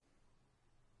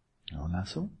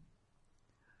Naso.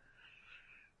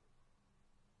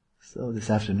 So this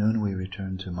afternoon we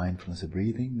return to mindfulness of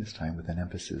breathing, this time with an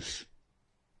emphasis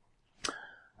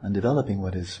on developing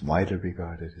what is widely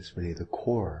regarded as really the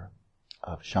core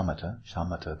of shamatha.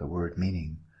 Shamatha, the word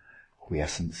meaning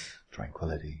quiescence,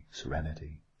 tranquility,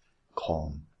 serenity,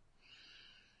 calm.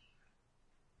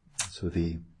 So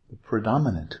the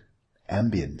predominant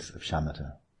ambience of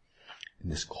shamatha, in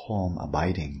this calm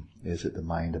abiding, is that the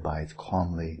mind abides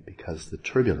calmly because the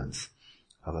turbulence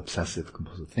of obsessive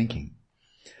compulsive thinking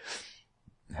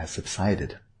has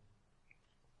subsided.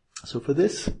 So for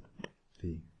this,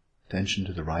 the attention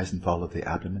to the rise and fall of the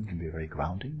abdomen can be very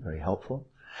grounding, very helpful,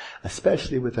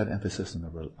 especially with that emphasis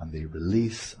on the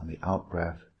release, on the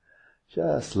out-breath,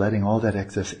 just letting all that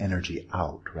excess energy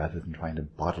out rather than trying to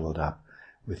bottle it up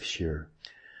with sheer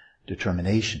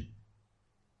determination.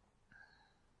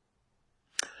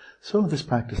 So this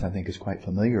practice, I think, is quite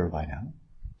familiar by now.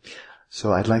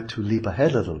 So I'd like to leap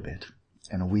ahead a little bit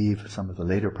and weave some of the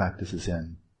later practices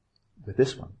in with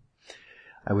this one.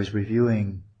 I was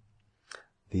reviewing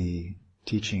the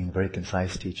teaching, very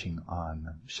concise teaching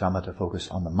on shamatha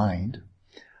focused on the mind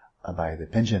by the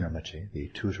Panchen Lobsang, the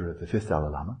tutor of the fifth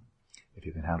Dalai Lama, if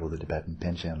you can handle the Tibetan,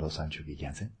 Panchen Lobsang Chokyi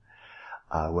Gyaltsen,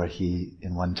 where he,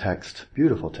 in one text,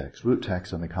 beautiful text, root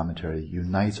text on the commentary,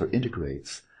 unites or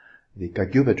integrates the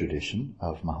Kagyupa tradition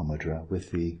of Mahamudra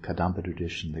with the Kadampa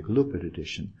tradition, the Gelugpa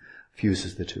tradition,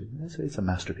 fuses the two. It's a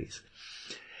masterpiece.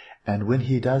 And when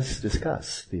he does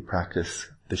discuss the practice,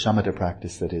 the shamatha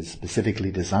practice that is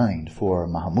specifically designed for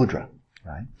Mahamudra,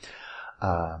 right?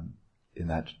 In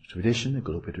that tradition, the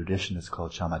Gelugpa tradition, is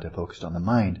called shamatha focused on the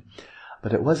mind.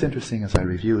 But it was interesting as I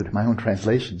reviewed my own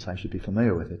translations, I should be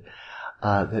familiar with it,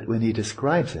 that when he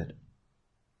describes it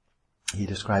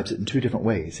in two different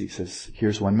ways. He says,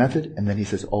 here's one method, and then he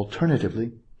says,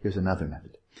 alternatively, here's another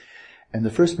method. And the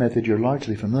first method you're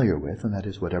largely familiar with, and that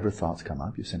is whatever thoughts come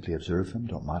up, you simply observe them,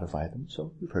 don't modify them.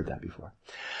 So you've heard that before.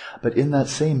 But in that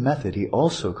same method, he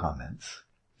also comments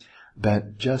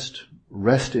that just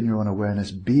rest in your own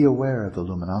awareness, be aware of the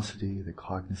luminosity, the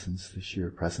cognizance, the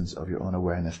sheer presence of your own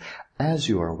awareness as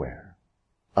you are aware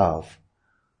of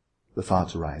the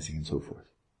thoughts arising and so forth.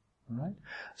 All right?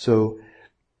 So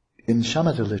in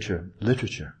shamatha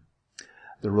literature,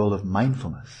 the role of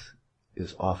mindfulness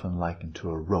is often likened to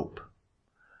a rope.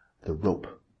 The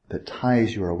rope that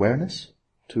ties your awareness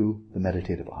to the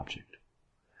meditative object.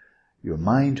 Your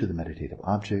mind to the meditative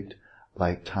object,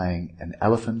 like tying an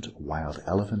elephant, a wild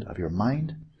elephant of your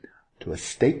mind, to a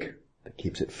stake that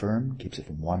keeps it firm, keeps it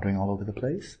from wandering all over the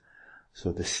place.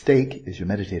 So the stake is your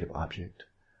meditative object,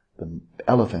 the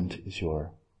elephant is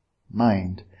your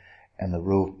mind, and the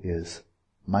rope is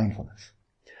mindfulness.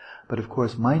 But of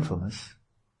course, mindfulness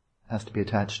has to be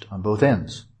attached on both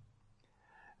ends.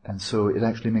 And so it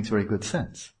actually makes very good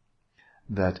sense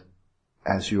that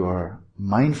as you are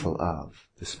mindful of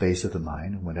the space of the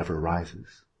mind, whenever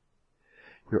arises,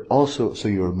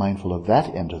 you're mindful of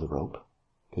that end of the rope,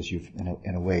 because you've,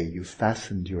 in a way, you've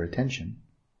fastened your attention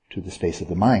to the space of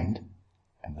the mind,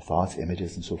 and the thoughts,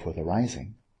 images, and so forth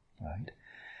arising, right?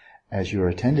 As you're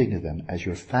attending to them, as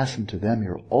you're fastened to them,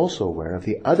 you're also aware of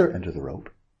the other end of the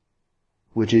rope,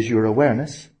 which is your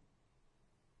awareness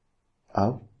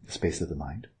of the space of the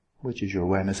mind, which is your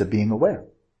awareness of being aware.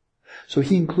 So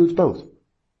he includes both.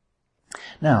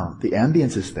 Now, the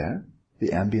ambience is there, the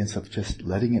ambience of just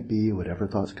letting it be, whatever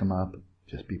thoughts come up,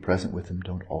 just be present with them,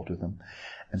 don't alter them,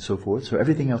 and so forth. So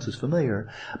everything else is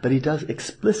familiar, but he does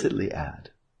explicitly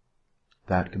add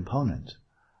that component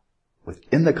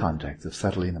within the context of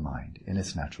settling the mind in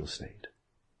its natural state.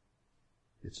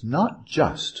 It's not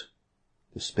just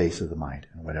the space of the mind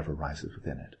and whatever arises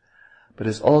within it, but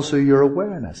it's also your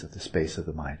awareness of the space of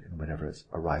the mind and whatever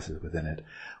arises within it,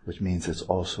 which means it's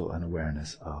also an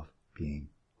awareness of being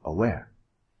aware.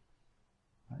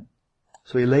 Right?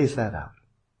 So he lays that out.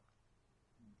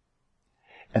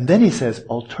 And then he says,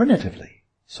 alternatively,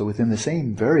 so within the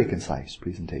same very concise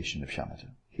presentation of shamatha,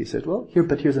 he said,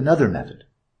 here's another method.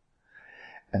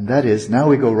 And that is, now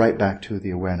we go right back to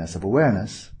the awareness of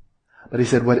awareness, but he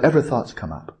said, whatever thoughts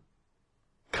come up,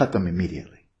 cut them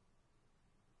immediately.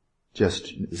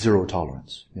 Just zero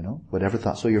tolerance, whatever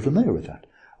thought. So you're familiar with that.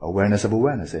 Awareness of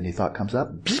awareness. Any thought comes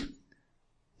up,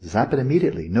 zap it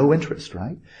immediately. No interest,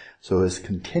 right? So as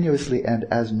continuously and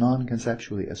as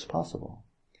non-conceptually as possible,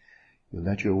 you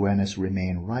let your awareness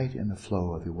remain right in the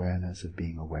flow of the awareness of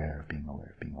being aware, of being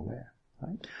aware, of being aware,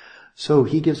 right? So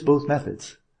he gives both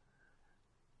methods.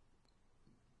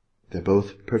 They're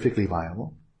both perfectly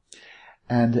viable.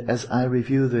 And as I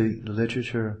review the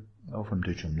literature from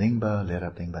Dujum Lingpa,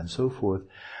 Lerab Lingpa, and so forth,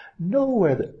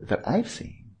 nowhere that I've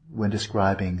seen, when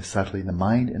describing settling the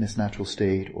mind in its natural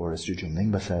state, or as Jujun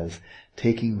Lingpa says,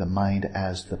 taking the mind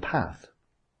as the path.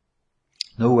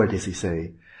 Nowhere does he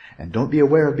say, and don't be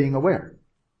aware of being aware.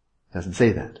 Doesn't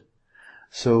say that.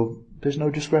 So there's no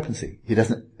discrepancy.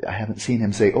 I haven't seen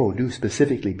him say, oh, do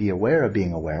specifically be aware of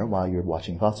being aware while you're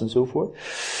watching thoughts and so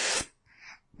forth.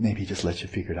 Maybe he just lets you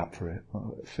figure it out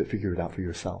for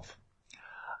yourself.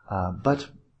 But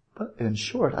in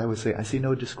short, I would say I see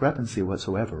no discrepancy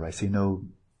whatsoever. I see no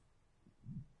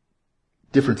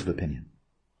difference of opinion,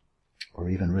 or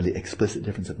even really explicit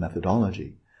difference of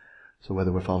methodology. So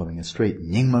whether we're following a straight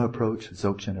Nyingma approach,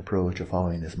 Dzogchen approach, or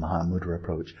following this Mahamudra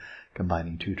approach,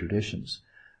 combining two traditions,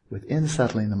 within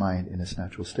settling the mind in its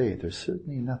natural state, there's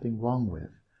certainly nothing wrong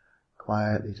with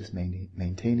quietly just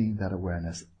maintaining that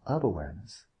awareness of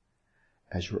awareness,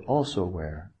 as you're also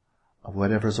aware of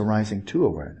whatever's arising to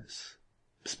awareness.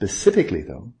 Specifically,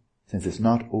 though, since it's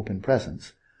not open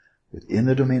presence, within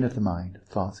the domain of the mind,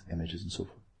 thoughts, images, and so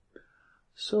forth.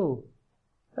 So,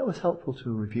 that was helpful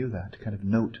to review that, to kind of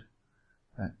note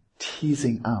that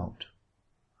teasing out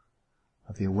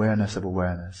of the awareness of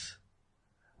awareness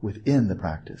within the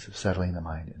practice of settling the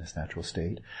mind in its natural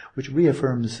state, which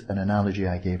reaffirms an analogy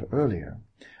I gave earlier,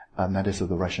 and that is of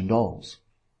the Russian dolls.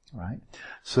 Right?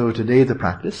 So today the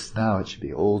practice, now it should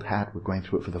be old hat, we're going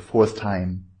through it for the fourth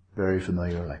time, very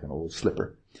familiar, like an old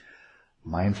slipper.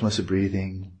 Mindfulness of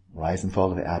breathing, rise and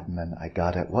fall of the abdomen, I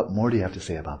got it. What more do you have to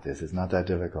say about this? It's not that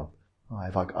difficult. Oh,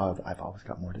 I've always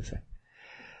got more to say.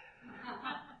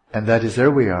 And that is, there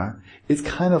we are. It's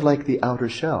kind of like the outer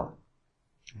shell.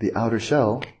 The outer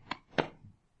shell,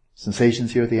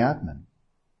 sensations here at the abdomen.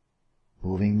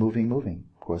 Moving, moving, moving,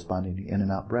 corresponding to in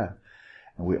and out breath.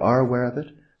 And we are aware of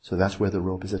it, so that's where the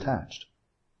rope is attached.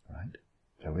 Right?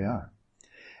 There we are.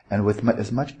 And with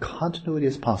as much continuity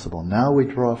as possible, now we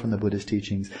draw from the Buddhist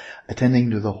teachings, attending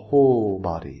to the whole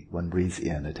body, one breathes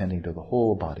in, attending to the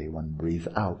whole body, one breathes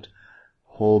out.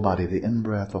 Whole body of the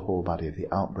in-breath, the whole body of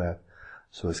the out-breath,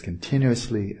 so as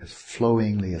continuously, as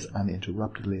flowingly, as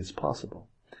uninterruptedly as possible,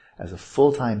 as a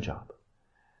full-time job,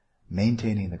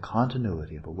 maintaining the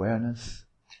continuity of awareness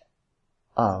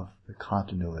of the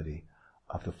continuity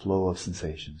of the flow of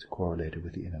sensations correlated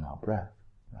with the in and out breath,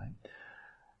 right?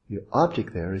 Your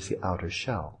object there is the outer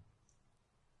shell,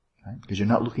 right? Because you're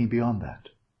not looking beyond that.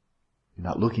 You're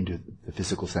not looking to the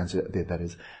physical sense, that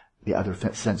is, the other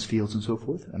sense fields and so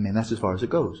forth. I mean, that's as far as it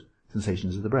goes.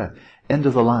 Sensations of the breath. End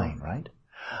of the line, right?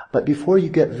 But before you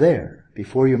get there,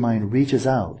 before your mind reaches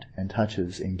out and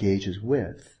touches, engages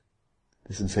with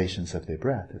the sensations of the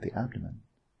breath, of the abdomen,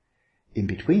 in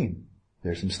between,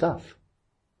 there's some stuff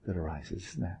that arises,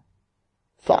 isn't there?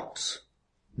 Thoughts,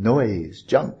 noise,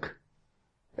 junk,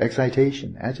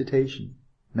 excitation, agitation,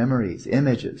 memories,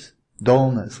 images,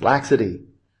 dullness, laxity.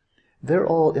 They're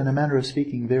all, in a manner of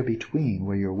speaking, they're between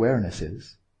where your awareness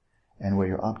is and where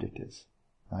your object is,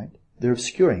 right? They're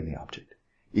obscuring the object,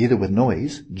 either with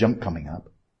noise, junk coming up.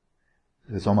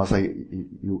 It's almost like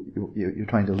you're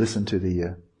trying to listen to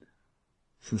the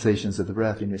sensations of the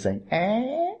breath, and you're saying,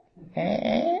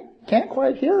 can't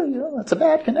quite hear you, that's a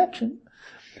bad connection.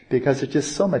 Because there's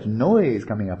just so much noise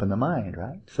coming up in the mind,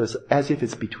 right? So it's as if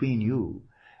it's between you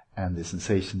and the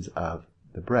sensations of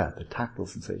the breath, the tactile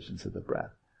sensations of the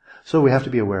breath. So we have to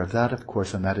be aware of that, of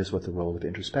course, and that is what the role of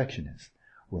introspection is.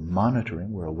 We're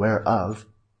monitoring, we're aware of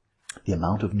the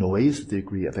amount of noise, the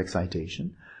degree of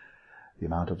excitation, the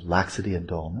amount of laxity and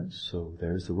dullness. So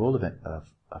there's the role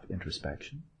of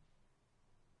introspection.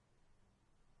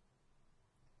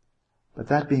 But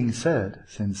that being said,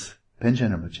 since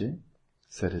Panchen Lobsang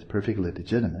said it's perfectly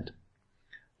legitimate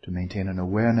to maintain an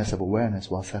awareness of awareness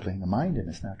while settling the mind in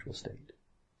its natural state,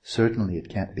 certainly it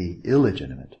can't be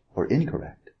illegitimate or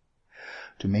incorrect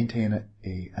to maintain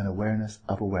an awareness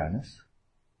of awareness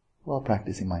while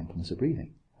practicing mindfulness of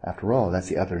breathing. After all, that's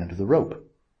the other end of the rope.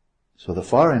 So the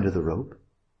far end of the rope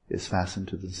is fastened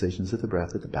to the sensations of the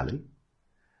breath at the belly.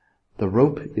 The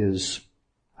rope is,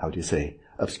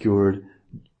 obscured,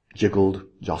 jiggled,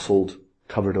 jostled,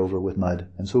 covered over with mud,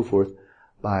 and so forth,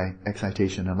 by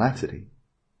excitation and laxity.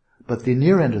 But the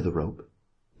near end of the rope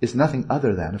is nothing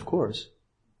other than, of course,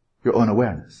 your own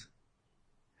awareness.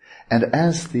 And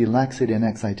as the laxity and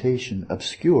excitation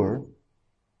obscure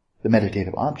the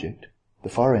meditative object, the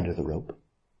far end of the rope,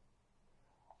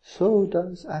 so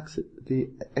does the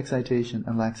excitation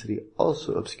and laxity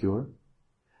also obscure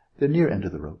the near end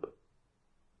of the rope,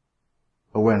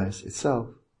 awareness itself,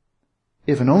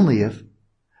 if and only if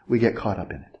we get caught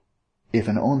up in it, if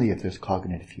and only if there's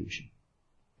cognitive fusion,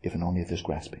 if and only if there's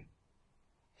grasping.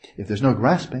 If there's no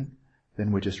grasping,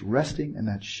 then we're just resting in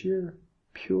that sheer,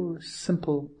 pure,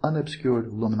 simple,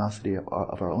 unobscured luminosity of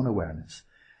our own awareness,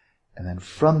 And then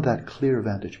from that clear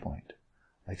vantage point,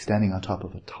 like standing on top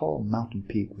of a tall mountain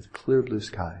peak with clear blue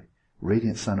sky,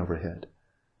 radiant sun overhead,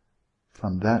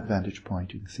 from that vantage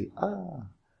point you can see,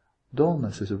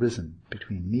 dullness has arisen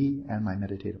between me and my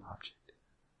meditative object.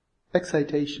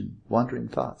 Excitation, wandering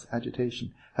thoughts,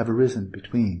 agitation have arisen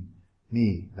between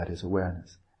me, that is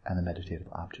awareness, and the meditative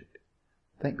object.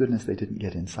 Thank goodness they didn't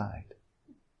get inside.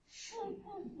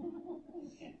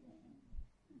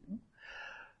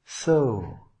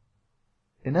 So,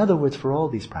 in other words, for all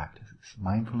these practices,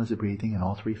 mindfulness of breathing in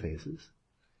all three phases,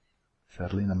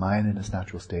 settling the mind in its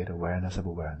natural state, awareness of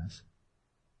awareness,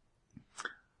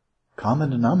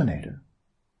 common denominator,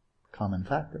 common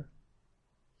factor,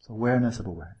 it's awareness of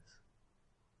awareness.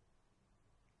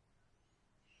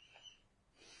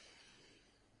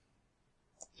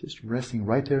 Just resting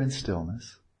right there in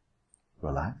stillness,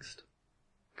 relaxed,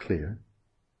 clear,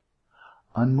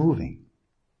 unmoving.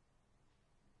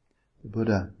 The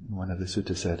Buddha, in one of the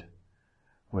suttas, said,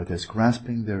 where there's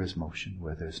grasping, there is motion.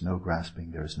 Where there's no grasping,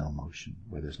 there is no motion.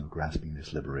 Where there's no grasping,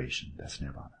 there's liberation. That's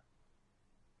nirvana.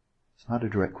 It's not a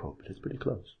direct quote, but it's pretty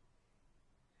close.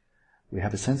 We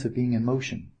have a sense of being in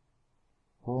motion.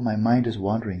 Oh, my mind is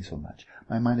wandering so much.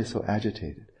 My mind is so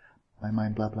agitated. My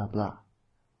mind blah, blah, blah.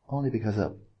 Only because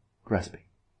of grasping.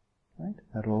 Right?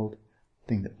 That old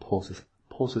thing that pulls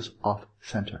us off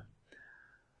center.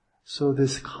 So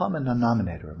this common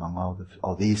denominator among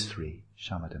all these three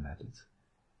shamatha methods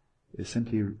is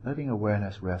simply letting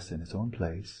awareness rest in its own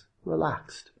place,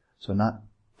 relaxed. So not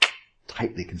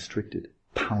tightly constricted,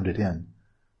 pounded in.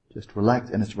 Just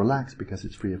relaxed. And it's relaxed because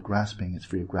it's free of grasping. It's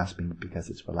free of grasping because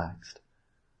it's relaxed.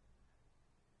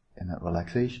 And that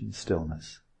relaxation,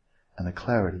 stillness, and the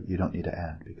clarity you don't need to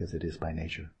add because it is by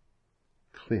nature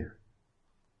clear.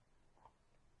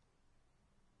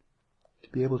 To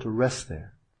be able to rest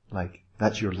there, like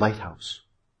that's your lighthouse.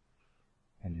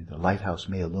 And the lighthouse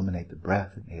may illuminate the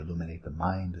breath, it may illuminate the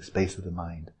mind, the space of the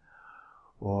mind,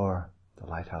 or the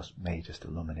lighthouse may just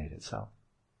illuminate itself.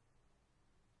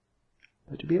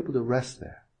 But to be able to rest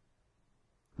there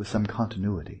with some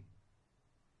continuity,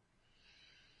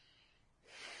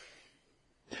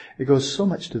 it goes so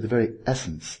much to the very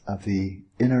essence of the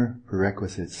inner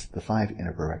prerequisites, the 5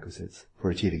 inner prerequisites for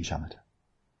achieving shamatha.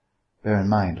 Bear in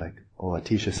mind, like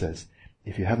Atisha says,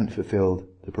 if you haven't fulfilled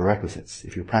the prerequisites,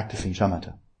 if you're practicing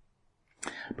shamatha,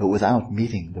 but without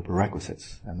meeting the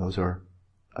prerequisites, and those are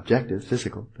objective,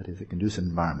 physical, that is a conducive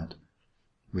environment,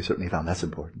 we certainly found that's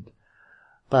important,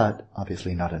 but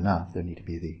obviously not enough. There need to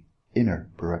be the inner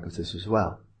prerequisites as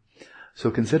well.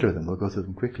 So consider them. We'll go through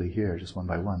them quickly here, just one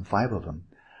by one, 5 of them.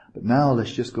 But now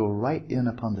let's just go right in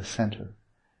upon the center,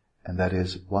 and that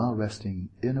is while resting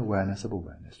in awareness of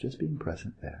awareness, just being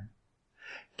present there.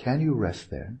 Can you rest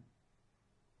there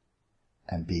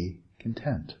and be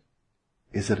content?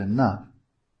 Is it enough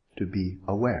to be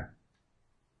aware?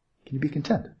 Can you be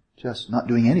content? Just not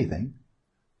doing anything,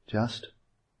 just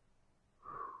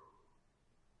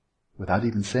without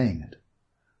even saying it.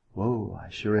 Whoa, I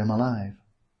sure am alive.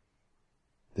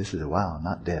 This is, wow,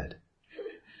 not dead.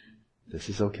 This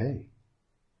is okay.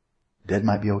 Dead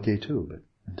might be okay too, but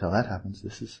until that happens,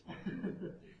 this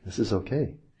is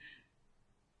okay.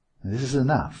 And this is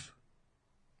enough.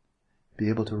 Be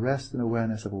able to rest in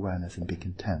awareness of awareness and be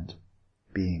content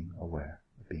being aware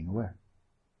of being aware.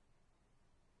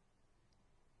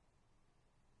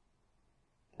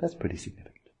 That's pretty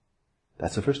significant.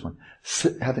 That's the first one.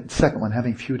 Second one,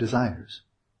 having few desires.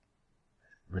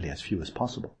 Really as few as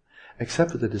possible.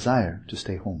 Except for the desire to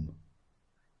stay home.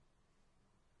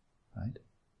 Right?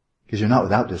 Because you're not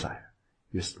without desire.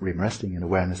 You're resting in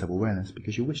awareness of awareness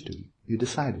because you wish to. You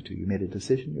decided to. You made a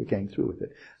decision. You're getting through with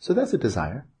it. So that's a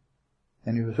desire.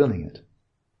 And you're fulfilling it.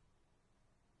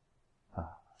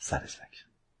 Satisfaction.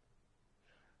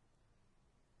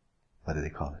 What do they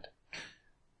call it?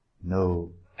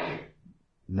 No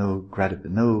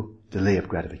delay of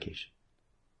gratification.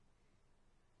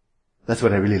 That's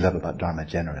what I really love about Dharma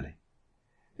generally.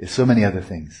 There's so many other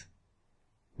things.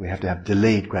 We have to have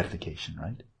delayed gratification,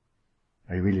 right?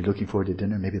 Are you really looking forward to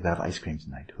dinner? Maybe they'll have ice cream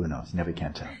tonight. Who knows? Never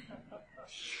can tell.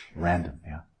 Random,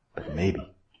 yeah. But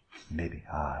maybe.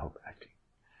 I hope actually.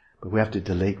 But we have to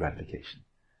delay gratification.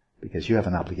 Because you have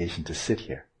an obligation to sit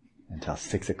here until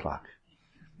 6 o'clock.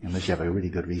 Unless you have a really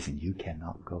good reason, you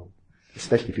cannot go.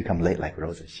 Especially if you come late like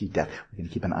Rosa. We're going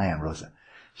to keep an eye on Rosa.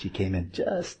 She came in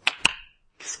just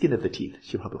skin of the teeth.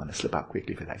 She'll probably want to slip out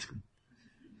quickly for the ice cream.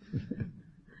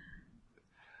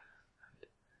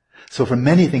 So for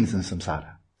many things in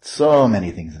samsara, so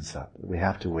many things in samsara, we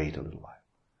have to wait a little while.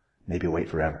 Maybe wait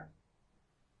forever.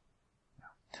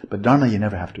 But Dharma, you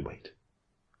never have to wait.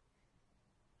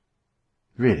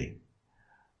 Really.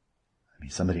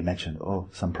 somebody mentioned,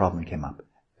 some problem came up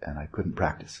and I couldn't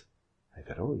practice. I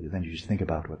thought, then you should think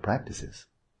about what practice is.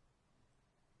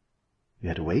 You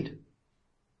had to wait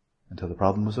until the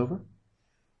problem was over?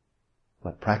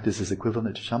 What, practice is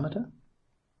equivalent to shamatha?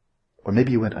 Or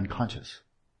maybe you went unconscious.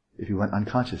 If you went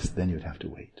unconscious, then you'd have to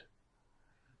wait.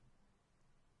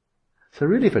 So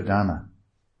really for Dharma,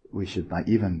 we should,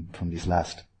 even from these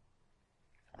last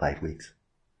 5 weeks,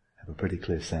 have a pretty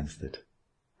clear sense that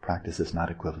practice is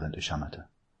not equivalent to shamatha.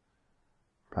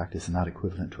 Practice is not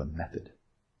equivalent to a method.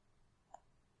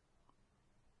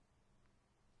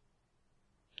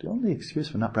 The only excuse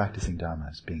for not practicing Dharma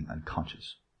is being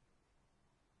unconscious.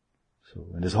 So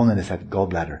when His Holiness had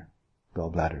gallbladder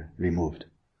removed,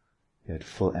 he had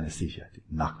full anesthesia,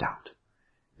 knocked out.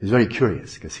 He was very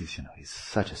curious because he's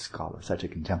such a scholar, such a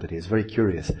contemplative. He was very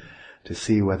curious to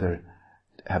see whether,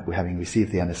 having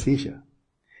received the anesthesia,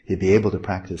 he'd be able to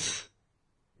practice,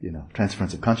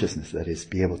 transference of consciousness. That is,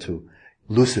 be able to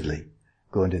lucidly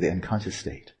go into the unconscious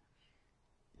state,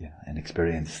 and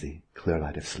experience the clear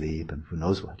light of sleep and who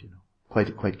knows what,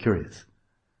 Quite curious.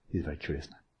 He's a very curious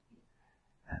man.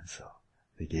 And so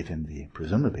they gave him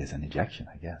presumably as an injection,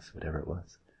 I guess, whatever it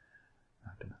was.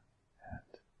 And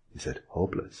he said,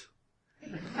 hopeless.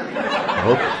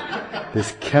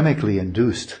 This chemically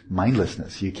induced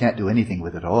mindlessness, you can't do anything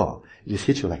with it all. It just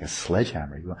hits you like a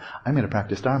sledgehammer. You go, I'm going to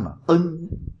practice Dharma.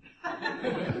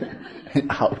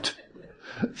 Out.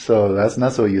 So that's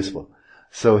not so useful.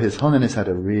 So His Holiness had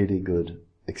a really good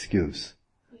excuse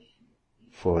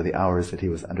for the hours that he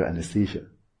was under anesthesia.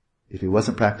 If he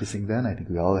wasn't practicing then, I think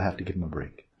we all have to give him a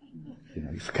break.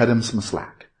 Cut him some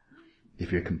slack.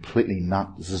 If you're completely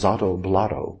not zotto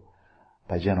blotto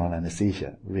by general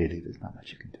anesthesia, really there's not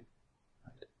much you can do.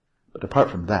 Right? But apart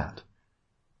from that,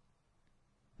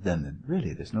 then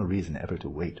really there's no reason ever to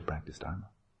wait to practice Dharma.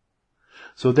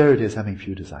 So there it is, having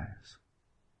few desires.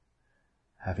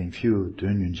 Having few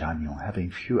dunyun janyon,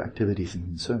 having few activities and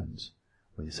concerns.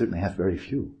 Well, you certainly have very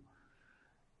few.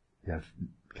 You have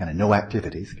kind of no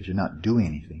activities because you're not doing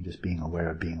anything, just being aware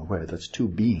of being aware. That's two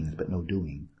beings but no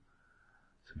doing.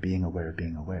 So being aware of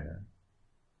being aware.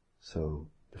 So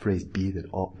the phrase be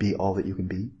all that you can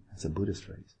be, that's a Buddhist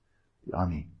phrase. The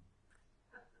army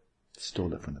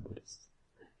stole it from the Buddhists.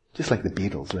 Just like the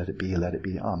Beatles, let it be, let it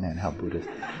be. Oh man, how Buddhist.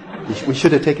 We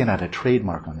should have taken out a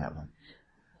trademark on that one.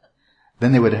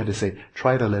 Then they would have had to say,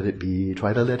 try to let it be,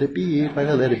 try to let it be, try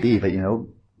to let it be. But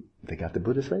they got the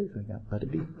Buddhist phrase, they got let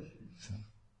it be. So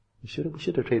we should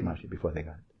have trademarked it before they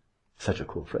got it. Such a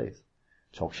cool phrase.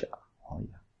 Choksha. Oh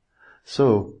yeah.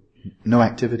 So, no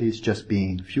activities, just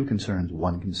being, few concerns,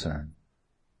 one concern.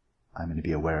 I'm going to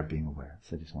be aware of being aware.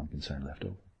 So just one concern left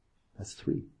over. That's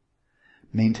 3.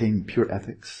 Maintain pure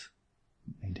ethics.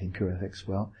 Maintain pure ethics.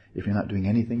 Well, if you're not doing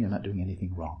anything, you're not doing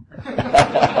anything wrong.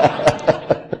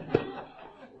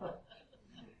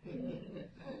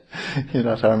 You're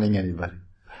not harming anybody.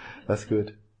 That's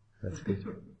good. That's good.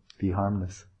 Be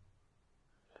harmless.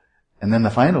 And then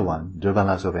the final one,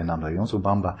 Durbala Sove Namlo Yonsu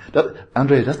Bamba.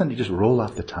 Andre, doesn't it just roll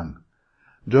off the tongue?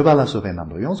 Durbala Sove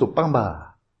Namlo Yonsu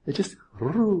Bamba. It just,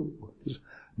 Durbala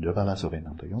Sove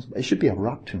Namlo Yonsu. It should be a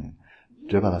rock tune.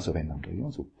 Durbala Sove Namlo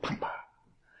Yonsu Bamba.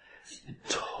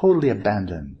 Totally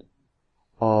abandon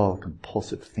all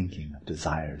compulsive thinking of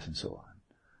desires and so on.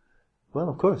 Well,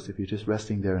 of course, if you're just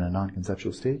resting there in a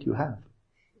non-conceptual state, you have.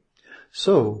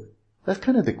 So, that's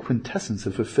kind of the quintessence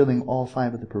of fulfilling all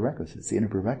 5 of the prerequisites, the inner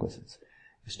prerequisites.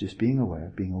 It's just being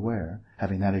aware,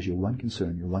 having that as your one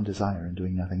concern, your one desire, and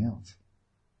doing nothing else.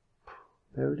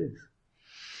 There it is.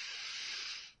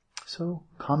 So,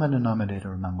 common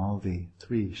denominator among all the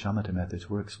 3 shamatha methods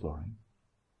we're exploring.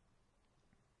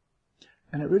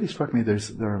 And it really struck me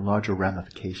there are larger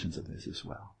ramifications of this as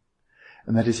well.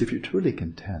 And that is, if you're truly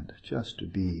content just to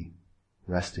be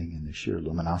resting in the sheer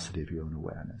luminosity of your own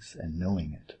awareness and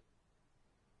knowing it,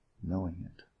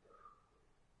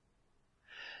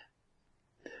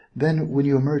 then when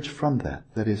you emerge from that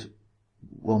is,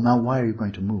 well, now why are you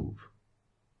going to move?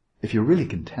 If you're really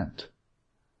content,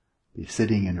 be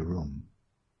sitting in a room,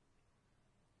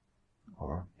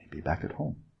 or maybe back at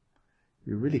home,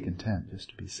 you're really content just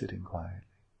to be sitting quietly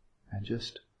and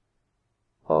just,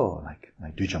 like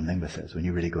Dujom Lingpa says, when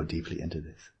you really go deeply into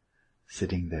this,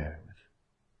 sitting there with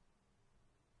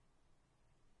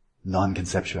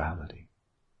non-conceptuality,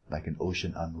 like an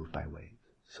ocean unmoved by waves.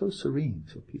 So serene,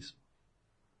 so peaceful.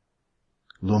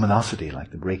 Luminosity,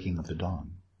 like the breaking of the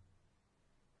dawn.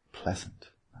 Pleasant,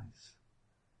 nice.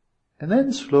 And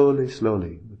then slowly,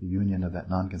 with the union of that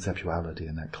non-conceptuality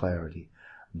and that clarity,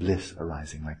 bliss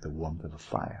arising like the warmth of a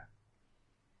fire.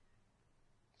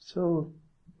 So,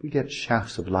 We get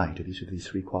shafts of light of each of these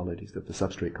three qualities of the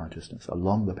substrate consciousness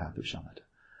along the path of shamatha.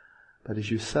 But as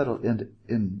you settle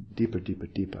in deeper, deeper,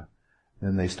 deeper,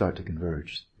 then they start to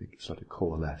converge, they start to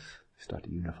coalesce, they start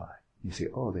to unify. You see,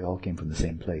 oh, they all came from the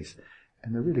same place,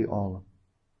 and they're really all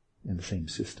in the same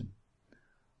system.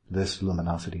 This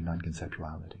luminosity,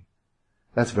 non-conceptuality.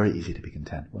 That's very easy to be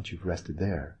content. Once you've rested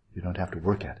there, you don't have to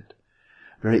work at it.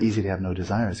 Very easy to have no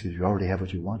desires because you already have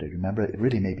what you wanted. Remember, it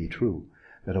really may be true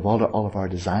that of all of our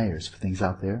desires for things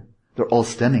out there, they're all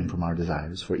stemming from our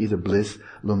desires for either bliss,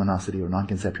 luminosity, or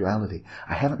non-conceptuality.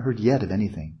 I haven't heard yet of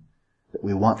anything that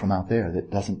we want from out there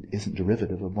that isn't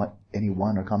derivative of any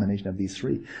one or combination of these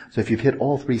three. So if you've hit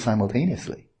all three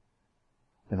simultaneously,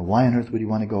 then why on earth would you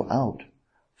want to go out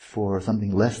for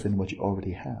something less than what you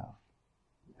already have?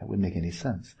 That wouldn't make any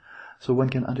sense. So one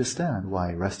can understand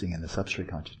why resting in the substrate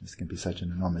consciousness can be such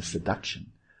an enormous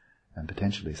seduction and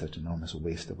potentially such an enormous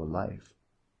waste of a life.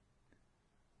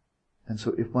 And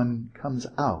so if one comes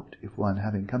out, if one,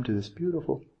 having come to this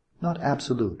beautiful, not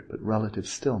absolute, but relative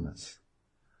stillness,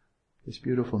 this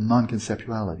beautiful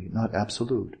non-conceptuality, not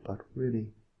absolute, but really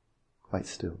quite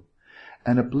still,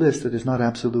 and a bliss that is not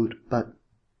absolute, but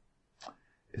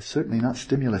is certainly not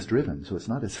stimulus-driven, so it's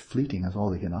not as fleeting as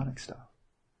all the hedonic stuff.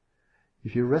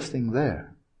 If you're resting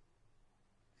there,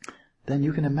 then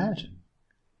you can imagine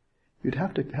you'd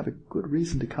have to have a good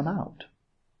reason to come out.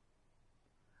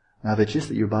 Now, if it's just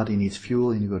that your body needs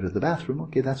fuel and you go to the bathroom,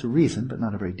 okay, that's a reason, but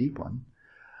not a very deep one.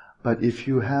 But if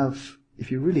you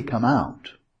really come out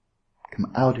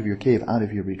of your cave, out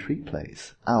of your retreat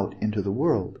place, out into the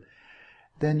world,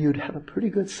 then you'd have a pretty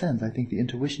good sense. I think the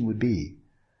intuition would be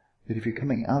that if you're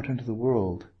coming out into the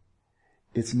world,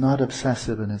 it's not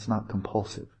obsessive and it's not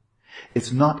compulsive.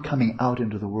 It's not coming out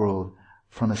into the world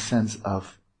from a sense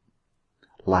of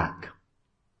lack,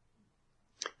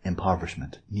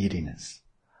 impoverishment, neediness.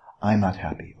 I'm not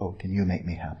happy. Oh, can you make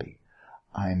me happy?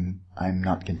 I'm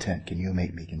not content. Can you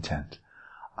make me content?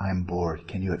 I'm bored.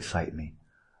 Can you excite me?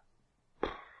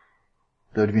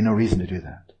 There would be no reason to do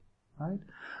that, right?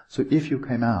 So if you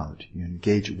came out, you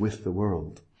engage with the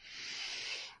world,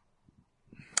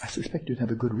 I suspect you'd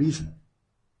have a good reason.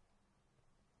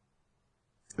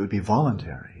 It would be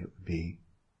voluntary. It would be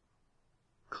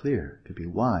clear. It could be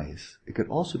wise. It could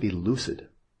also be lucid.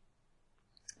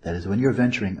 That is, when you're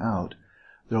venturing out,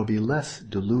 there will be less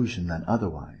delusion than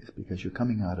otherwise, because you're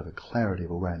coming out of a clarity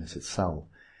of awareness itself,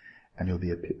 and you'll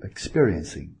be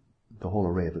experiencing the whole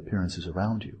array of appearances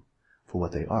around you for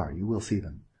what they are. You will see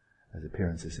them as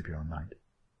appearances of your own mind.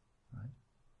 Right?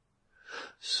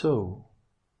 So,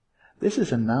 this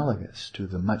is analogous to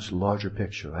the much larger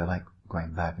picture. I like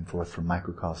going back and forth from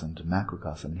microcosm to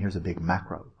macrocosm, and here's a big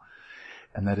macro.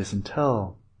 And that is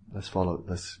let's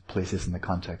place this in the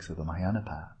context of the Mahayana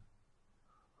path.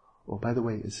 Oh, by the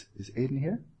way, is Aiden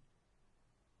here?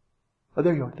 Oh,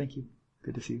 there you are. Thank you.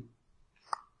 Good to see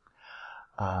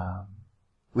you.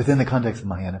 Within the context of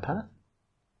the Mahayana path,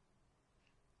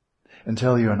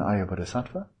 until you're an Arya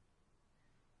Bodhisattva,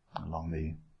 along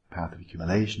the path of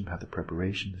accumulation, path of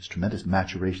preparation, this tremendous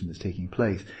maturation that's taking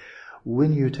place,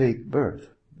 when you take birth,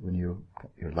 when your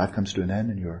life comes to an end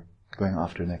and you're going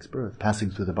off to the next birth, passing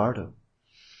through the bardo,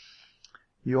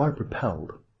 you are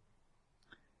propelled.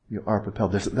 You are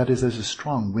propelled. There's a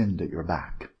strong wind at your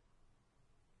back.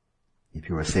 If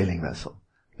you're a sailing vessel,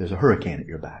 there's a hurricane at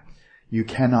your back. You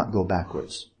cannot go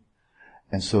backwards.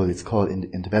 And so it's called,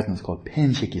 in Tibetan, it's called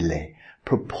Panchen,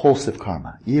 propulsive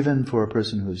karma. Even for a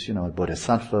person who's, a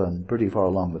bodhisattva and pretty far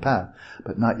along the path,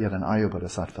 but not yet an Arya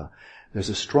Bodhisattva, there's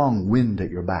a strong wind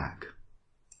at your back.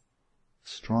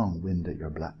 Strong wind at your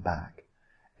back.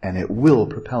 And it will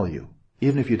propel you.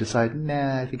 Even if you decide,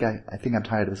 I think I'm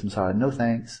tired of samsara. No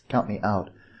thanks. Count me out.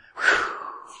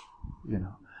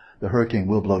 The hurricane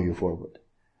will blow you forward.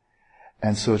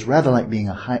 And so it's rather like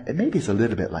being maybe it's a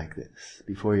little bit like this,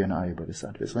 before you're an Arya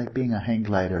Bodhisattva. It's like being a hang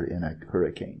glider in a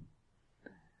hurricane.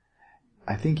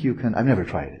 I think you can, I've never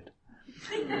tried it,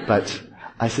 but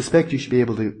I suspect you should be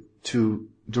able to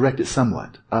direct it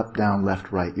somewhat, up, down,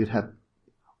 left, right. You'd have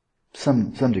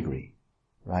some degree,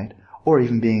 right? Or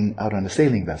even being out on a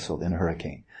sailing vessel in a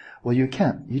hurricane. Well, you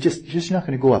can't. You're just not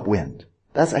going to go upwind.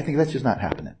 I think that's just not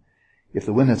happening. If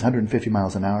the wind is 150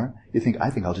 miles an hour, I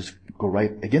think I'll just go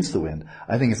right against the wind.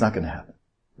 I think it's not going to happen,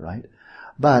 right?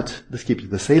 But let's keep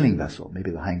the sailing vessel. Maybe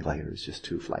the hang glider is just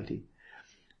too flighty.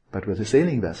 But with a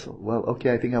sailing vessel, well,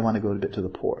 okay, I think I want to go a bit to the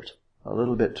port, a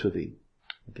little bit to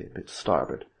a bit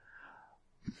starboard.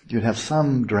 You'd have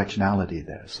some directionality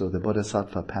there. So the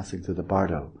bodhisattva passing through the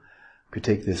bardo could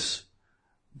take this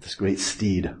great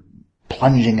steed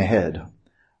plunging ahead,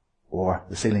 or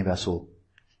the sailing vessel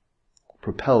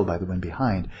propelled by the wind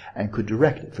behind and could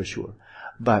direct it for sure.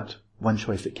 But one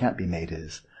choice that can't be made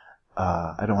is,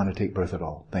 I don't want to take birth at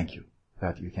all. Thank you.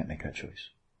 That you can't make that choice.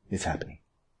 It's happening.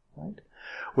 Right?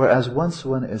 Whereas once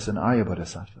one is an Arya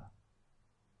Bodhisattva,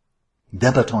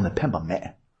 Debatona Pemba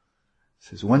Me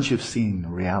says, once you've seen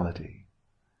reality,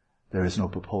 there is no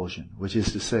propulsion, which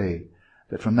is to say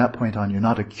that from that point on you're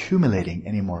not accumulating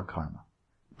any more karma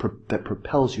that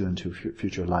propels you into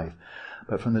future life.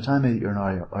 But from the time that you're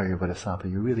an Arya Bodhisattva,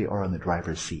 you really are in the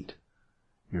driver's seat.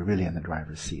 You're really in the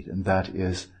driver's seat. And that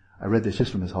is, I read this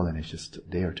just from His Holiness just a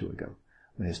day or two ago.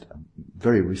 His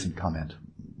very recent comment,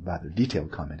 rather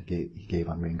detailed comment he gave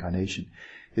on reincarnation.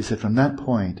 He said from that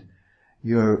point,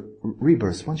 your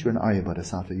rebirths, once you're an Arya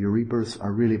Bodhisattva, your rebirths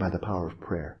are really by the power of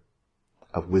prayer,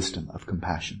 of wisdom, of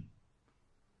compassion.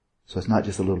 So it's not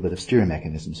just a little bit of steering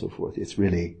mechanism and so forth. It's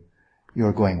really,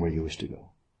 you're going where you wish to go.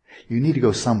 You need to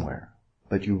go somewhere,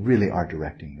 but you really are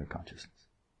directing your consciousness.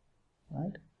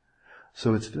 Right?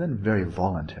 So it's then very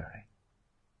voluntary.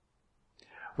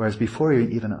 Whereas before you're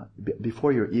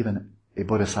even a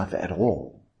bodhisattva at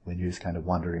all, when you're just kind of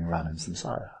wandering around in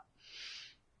samsara,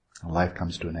 and life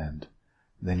comes to an end,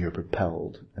 then you're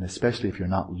propelled, and especially if you're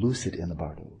not lucid in the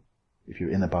bardo, if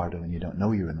you're in the bardo and you don't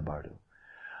know you're in the bardo,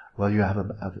 well, you have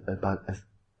about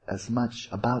as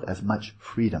much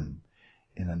freedom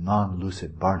in a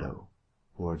non-lucid bardo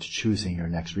towards choosing your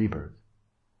next rebirth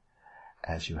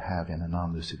as you have in a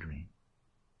non-lucid dream.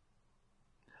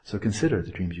 So consider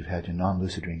the dreams you've had, your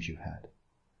non-lucid dreams you've had.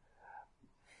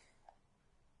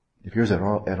 If yours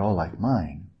are at all like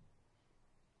mine,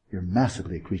 you're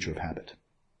massively a creature of habit.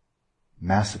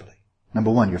 Massively. Number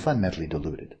one, you're fundamentally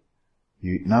deluded.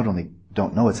 You not only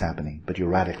don't know it's happening, but you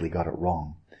radically got it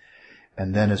wrong.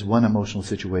 And then as one emotional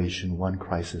situation, one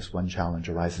crisis, one challenge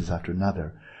arises after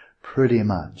another, pretty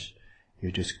much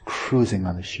you're just cruising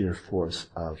on the sheer force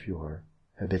of your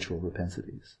habitual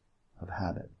propensities, of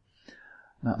habit.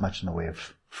 Not much in the way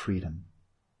of freedom,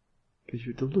 because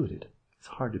you're deluded. It's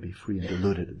hard to be free and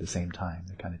deluded at the same time.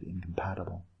 They're kind of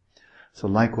incompatible. So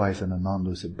likewise in a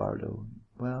non-lucid bardo,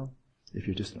 well, if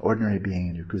you're just an ordinary being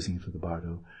and you're cruising for the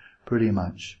bardo, pretty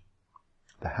much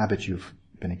the habits you've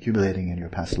been accumulating in your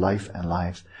past life and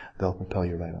lives, they'll propel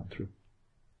you right on through.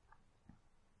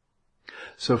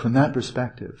 So from that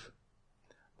perspective,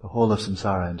 the whole of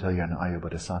samsara until you're an Arya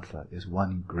Bodhisattva is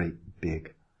one great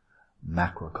big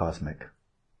macrocosmic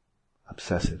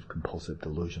obsessive compulsive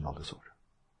delusional disorder.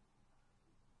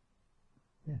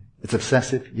 Yeah. It's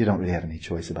obsessive, you don't really have any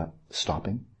choice about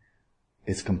stopping.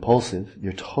 It's compulsive,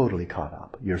 you're totally caught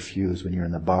up. You're fused. When you're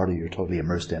in the bardo, you're totally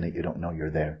immersed in it, you don't know you're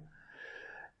there.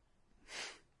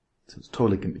 So it's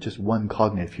totally just one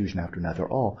cognitive fusion after another,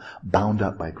 all bound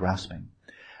up by grasping.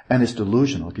 And it's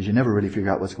delusional, because you never really figure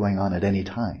out what's going on at any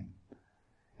time.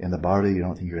 In the bardo, you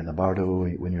don't think you're in the bardo.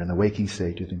 When you're in the waking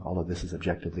state, you think all of this is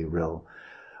objectively real.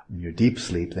 When you're deep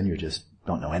sleep, then you just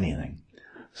don't know anything.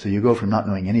 So you go from not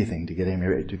knowing anything to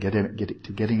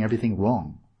getting everything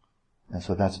wrong. And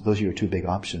so those are your two big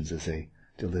options as a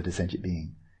deluded sentient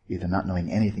being. Either not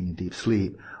knowing anything in deep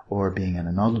sleep, or being in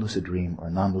a non-lucid dream or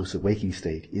a non-lucid waking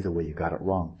state. Either way, you got it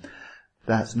wrong.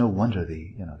 That's no wonder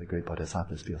the great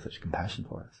bodhisattvas feel such compassion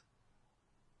for us.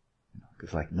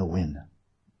 Because like no win.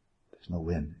 There's no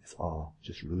win. It's all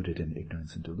just rooted in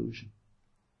ignorance and delusion.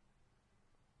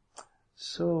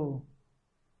 So,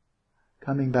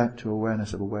 coming back to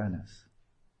awareness of awareness,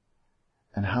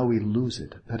 and how we lose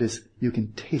it. That is, you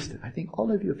can taste it. I think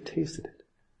all of you have tasted it.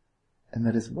 And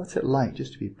that is, what's it like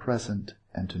just to be present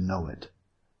and to know it?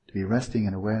 To be resting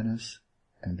in awareness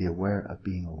and be aware of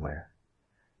being aware.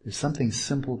 There's something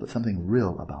simple but something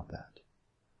real about that.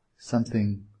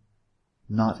 Something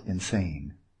not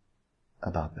insane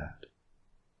about that.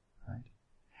 Right?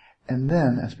 And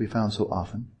then, as we found so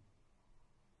often,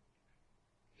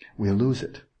 we lose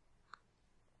it.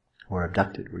 We're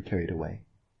abducted, we're carried away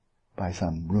by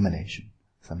some rumination,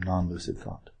 some non-lucid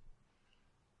thought.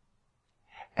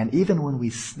 And even when we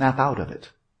snap out of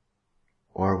it,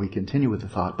 or we continue with the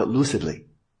thought, but lucidly,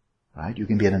 right? You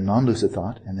can be in a non-lucid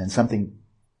thought, and then something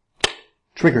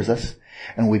triggers us,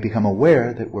 and we become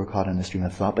aware that we're caught in a stream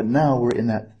of thought, but now we're in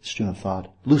that stream of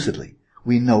thought lucidly.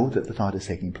 We know that the thought is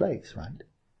taking place, right?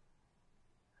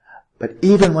 But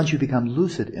even once you become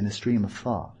lucid in a stream of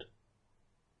thought,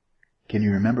 can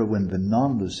you remember when the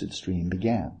non-lucid stream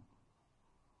began?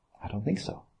 I don't think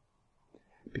so.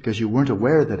 Because you weren't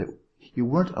aware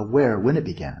when it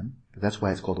began. That's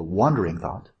why it's called a wandering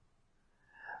thought.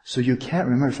 So you can't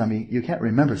remember something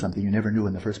you never knew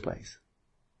in the first place.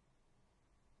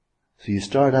 So you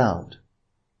start out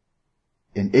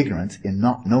in ignorance, in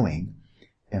not knowing,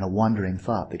 in a wandering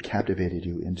thought that captivated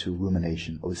you into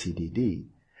rumination, OCDD,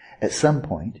 at some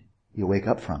point, you wake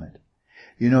up from it.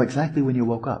 You know exactly when you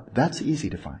woke up. That's easy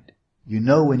to find. You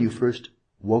know when you first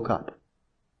woke up.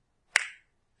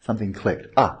 Something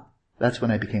clicked. That's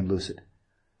when I became lucid.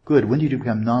 Good. When did you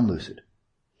become non-lucid?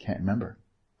 Can't remember.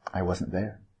 I wasn't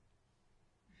there.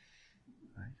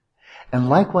 Right? And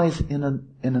likewise in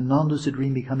a non-lucid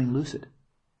dream becoming lucid.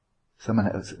 Someone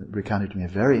has recounted to me a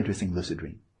very interesting lucid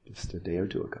dream just a day or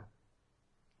two ago.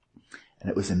 And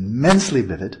it was immensely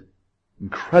vivid,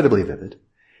 incredibly vivid.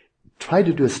 Tried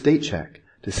to do a state check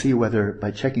to see whether, by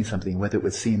checking something, whether it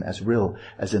would seem as real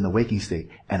as in the waking state,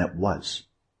 and it was.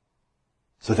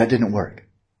 So that didn't work.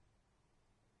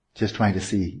 Just trying to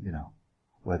see,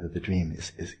 whether the dream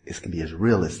can be as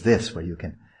real as this, where you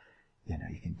can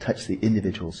touch the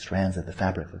individual strands of the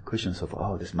fabric of the cushion,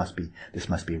 so this must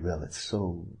be real. It's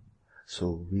so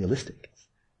realistic.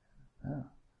 A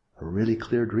really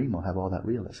clear dream will have all that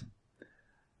realism.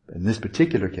 But in this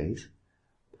particular case,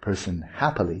 the person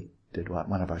happily did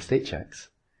one of our state checks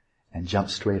and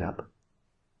jumped straight up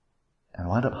and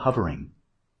wound up hovering.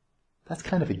 That's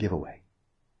kind of a giveaway.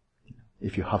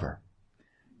 If you hover.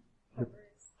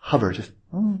 Hover, just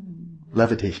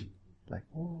levitation. Like,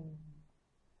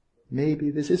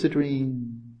 maybe this is a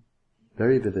dream.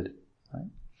 Very vivid. Right?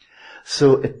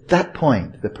 So at that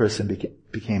point, the person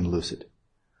became lucid.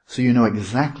 So you know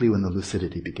exactly when the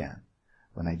lucidity began.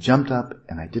 When I jumped up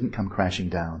and I didn't come crashing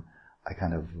down, I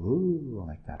kind of,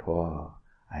 like that.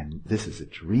 This is a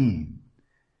dream.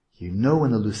 You know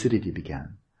when the lucidity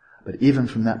began. But even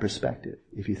from that perspective,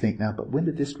 if you think now, but when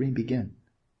did this dream begin?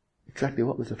 Exactly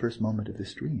what was the first moment of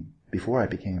this dream before I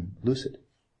became lucid?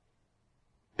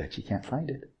 Bet you can't find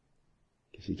it.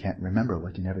 Because you can't remember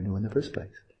what you never knew in the first place.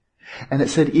 And it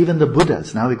said even the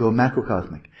Buddhas, now we go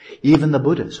macrocosmic, even the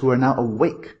Buddhas who are now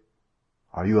awake.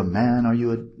 Are you a man? Are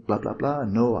you a blah, blah, blah?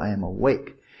 No, I am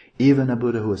awake. Even a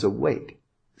Buddha who is awake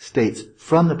states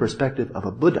from the perspective of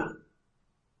a Buddha.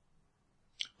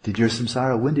 When did your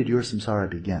samsara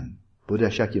begin? Buddha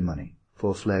Shakyamuni,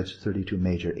 full-fledged, 32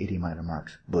 major, 80 minor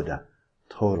marks. Buddha.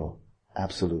 Total,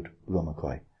 absolute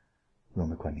Rumakoi.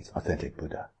 Rumakoi means authentic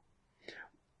Buddha.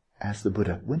 Ask the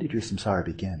Buddha, when did your samsara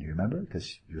begin? You remember?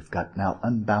 Because you've got now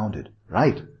unbounded,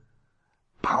 right?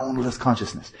 Boundless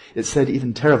consciousness. It said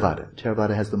even Theravada.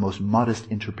 Theravada has the most modest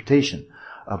interpretation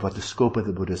of what the scope of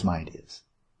the Buddha's mind is.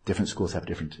 Different schools have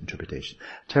different interpretation.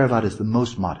 Theravada is the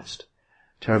most modest.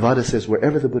 Theravada says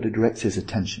wherever the Buddha directs his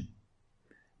attention,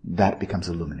 that becomes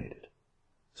illuminated.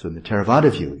 So in the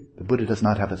Theravada view, the Buddha does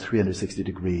not have a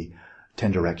 360-degree,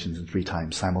 10 directions and 3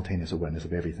 times simultaneous awareness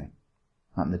of everything.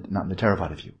 Not in the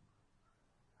Theravada view.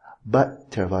 But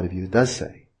Theravada view does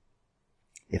say,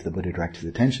 if the Buddha directs his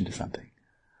attention to something,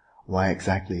 why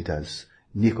exactly does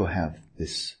Nico have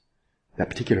that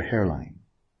particular hairline?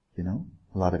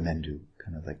 A lot of men do,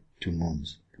 kind of like 2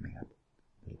 moons coming up,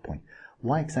 little point.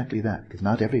 Why exactly that? Because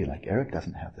not every, like Eric,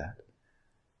 doesn't have that.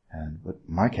 And what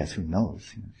Mark has, who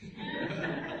knows?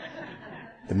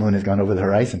 The moon has gone over the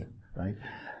horizon, right?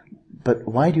 But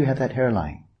why do you have that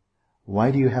hairline? Why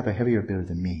do you have a heavier beard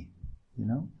than me?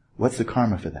 What's the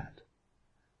karma for that?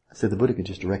 I said the Buddha could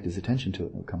just direct his attention to it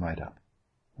and it would come right up.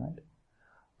 Right?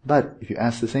 But if you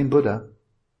ask the same Buddha,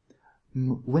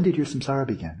 when did your samsara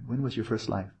begin? When was your first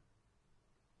life?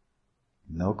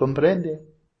 No comprende.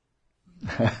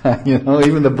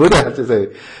 Even the Buddha has to say,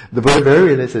 the Buddha very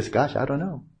rarely says, gosh, I don't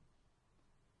know.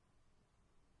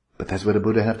 But that's what the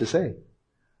Buddha have to say.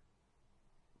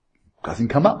 Doesn't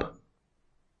come up.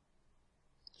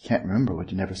 You can't remember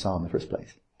what you never saw in the first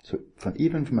place. So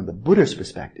even from the Buddha's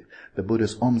perspective, the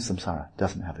Buddha's own samsara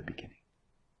doesn't have a beginning.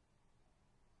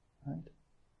 Right?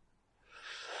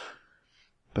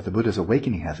 But the Buddha's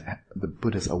awakening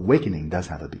does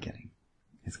have a beginning.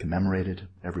 It's commemorated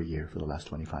every year for the last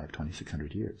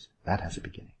 2,600 years. That has a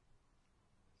beginning.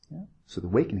 Yeah? So the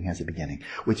awakening has a beginning,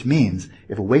 which means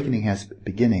if awakening has a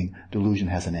beginning, delusion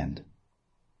has an end.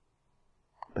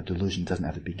 But delusion doesn't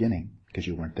have a beginning because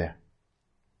you weren't there.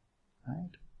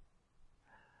 Right?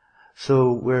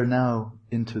 So we're now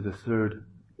into the third,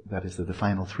 that is the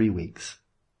final 3 weeks.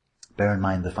 Bear in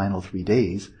mind the final 3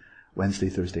 days, Wednesday,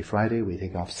 Thursday, Friday, we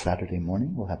take off Saturday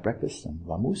morning, we'll have breakfast and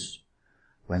vamoose.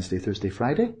 Wednesday, Thursday,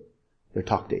 Friday, they're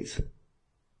talk days.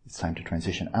 It's time to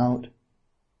transition out,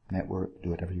 network, do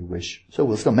whatever you wish. So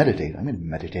we'll still meditate. I'm going to be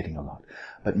meditating a lot.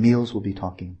 But meals will be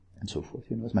talking and so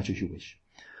forth, as much as you wish.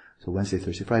 So Wednesday,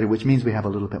 Thursday, Friday, which means we have a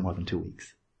little bit more than 2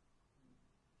 weeks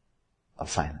of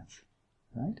silence.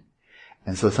 Right?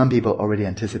 And so some people are already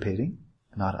anticipating,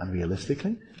 not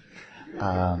unrealistically,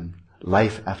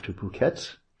 life after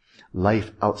Phuket,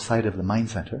 life outside of the mind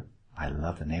center. I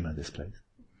love the name of this place.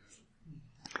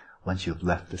 once you've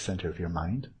left the center of your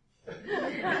mind?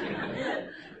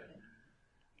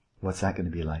 What's that going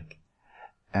to be like?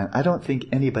 And I don't think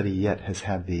anybody yet has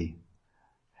had the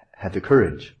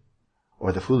courage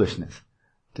or the foolishness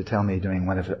to tell me during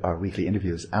one of our weekly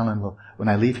interviews, Alan, well, when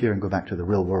I leave here and go back to the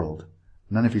real world,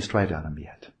 none of you's tried out on me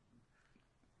yet.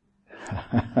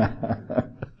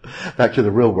 Back to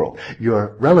the real world.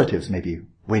 Your relatives may be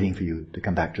waiting for you to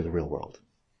come back to the real world.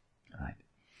 Right?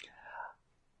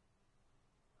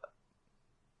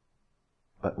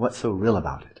 But what's so real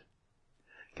about it?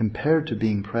 Compared to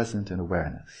being present in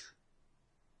awareness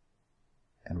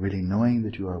and really knowing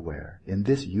that you are aware in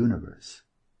this universe,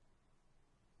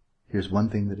 here's one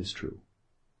thing that is true.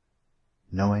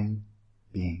 Knowing,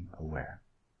 being aware.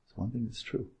 It's one thing that's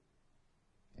true.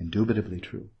 Indubitably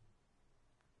true.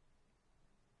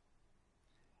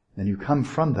 Then you come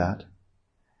from that,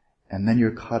 and then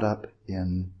you're caught up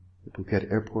in the Phuket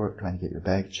airport trying to get your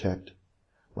bag checked,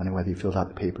 wondering whether you filled out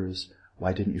the papers.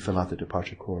 Why didn't you fill out the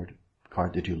departure card?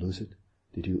 Did you lose it?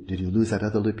 Did you lose that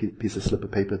other little piece of slip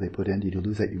of paper they put in? Did you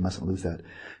lose that? You mustn't lose that.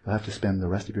 You'll have to spend the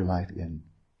rest of your life in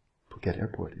Phuket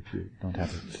airport if you don't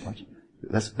have a departure.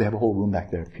 They have a whole room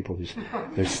back there. People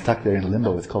they're stuck there in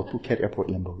limbo. It's called Phuket airport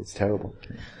limbo. It's terrible.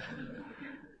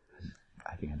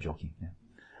 I think I'm joking. Yeah.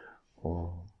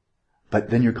 Oh. But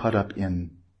then you're caught up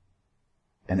in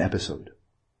an episode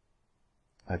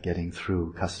of getting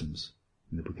through customs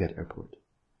in the Phuket airport.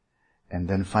 And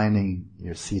then finding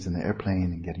your seat in the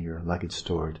airplane and getting your luggage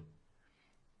stored.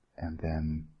 And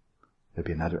then there'll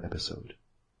be another episode.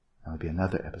 And there'll be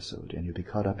another episode. And you'll be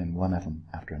caught up in one of them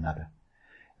after another.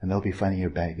 And they'll be finding your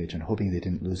baggage and hoping they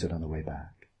didn't lose it on the way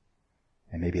back.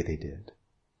 And maybe they did.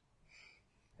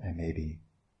 And maybe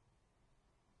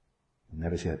you'll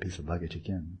never see that piece of luggage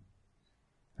again.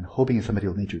 And hoping somebody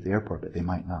will meet you at the airport, but they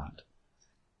might not.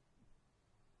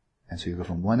 And so you go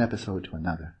from one episode to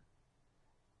another.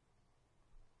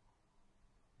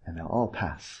 And they'll all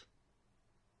pass.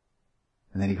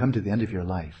 And then you come to the end of your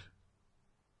life,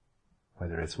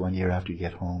 whether it's 1 year after you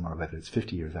get home or whether it's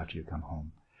 50 years after you come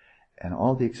home, and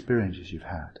all the experiences you've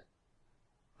had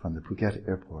from the Phuket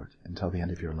airport until the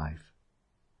end of your life.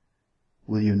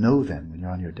 Will you know then, when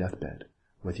you're on your deathbed,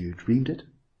 whether you dreamed it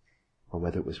or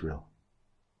whether it was real?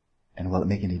 And will it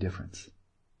make any difference?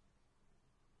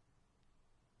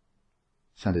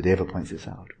 Santadeva points this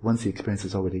out. Once the experience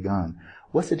is already gone,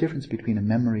 what's the difference between a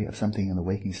memory of something in the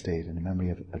waking state and a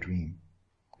memory of a dream,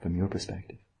 from your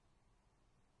perspective?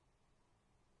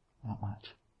 Not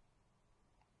much.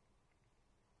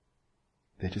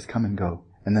 They just come and go,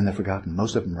 and then they're forgotten.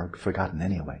 Most of them are forgotten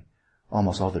anyway.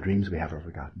 Almost all the dreams we have are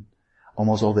forgotten.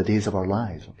 Almost all the days of our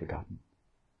lives are forgotten.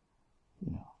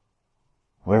 You know,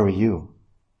 where were you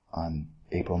on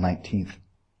April 19th,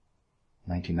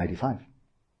 1995?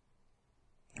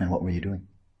 And what were you doing?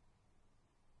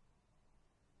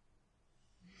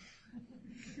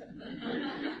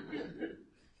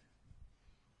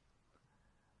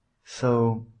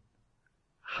 So,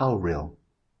 how real?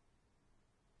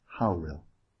 How real?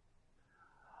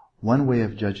 One way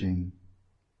of judging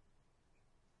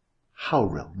how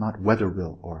real, not whether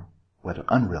real or whether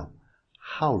unreal,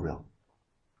 how real.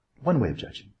 One way of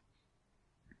judging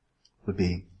would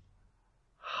be,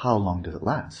 how long does it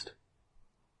last?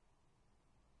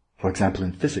 For example,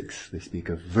 in physics, they speak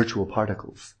of virtual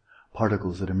particles,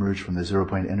 particles that emerge from the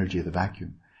zero-point energy of the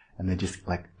vacuum, and they're just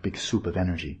like big soup of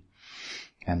energy.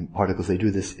 And particles, they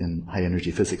do this in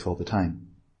high-energy physics all the time.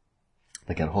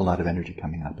 They get a whole lot of energy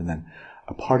coming up, and then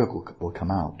a particle will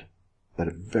come out, but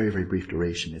a very, very brief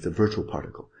duration. It's a virtual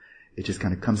particle. It just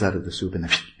kind of comes out of the soup, and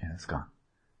then it's gone.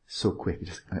 So quick. It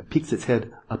just kind of peeks its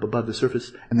head up above the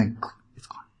surface, and then it's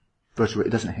gone. Virtual, it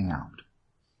doesn't hang out.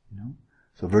 You know?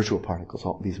 So virtual particles,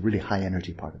 all these really high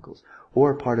energy particles,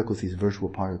 or particles, these virtual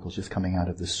particles just coming out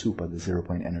of the soup of the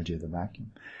zero-point energy of the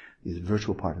vacuum. These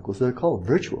virtual particles, they're called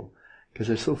virtual because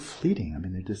they're so fleeting. I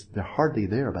mean, they're hardly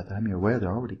there. By the time you're aware,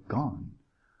 they're already gone.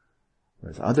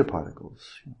 Whereas other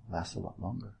particles last a lot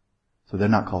longer. So they're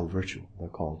not called virtual, they're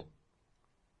called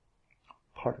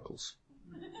particles.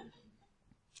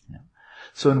 Yeah.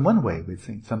 So in one way, we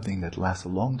think something that lasts a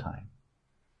long time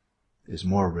is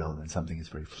more real than something that's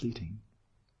very fleeting.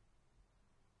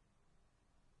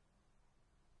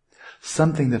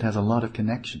 Something that has a lot of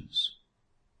connections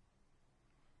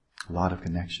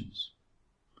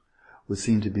would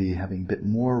seem to be having a bit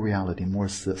more reality, more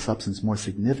substance, more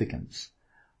significance,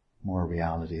 more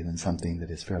reality than something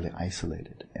that is fairly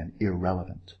isolated and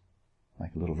irrelevant.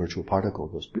 Like a little virtual particle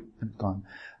goes and gone.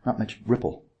 Not much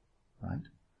ripple, right?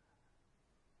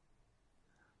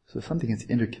 So something that's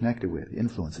interconnected with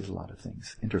influences a lot of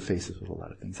things, interfaces with a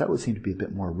lot of things. That would seem to be a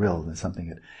bit more real than something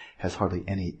that has hardly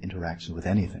any interaction with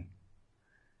anything.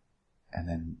 And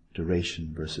then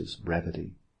duration versus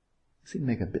brevity seem to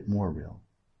make it a bit more real.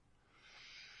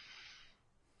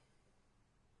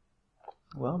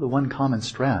 Well, the one common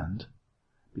strand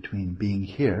between being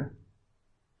here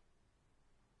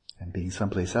and being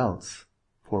someplace else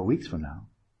 4 weeks from now,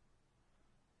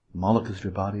 molecules of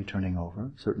your body turning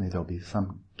over, certainly there'll be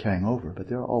some carrying over, but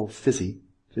they're all fizzy,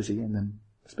 and then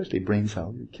especially brain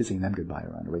cells, you're kissing them goodbye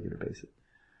on a regular basis.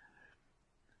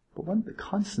 But one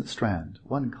constant strand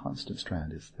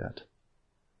is that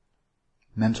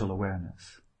mental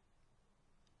awareness.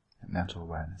 And mental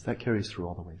awareness, that carries through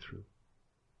all the way through.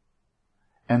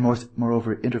 And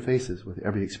moreover, interfaces with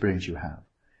every experience you have.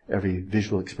 Every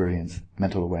visual experience,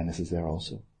 mental awareness is there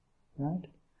also. Right?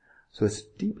 So it's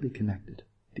deeply connected.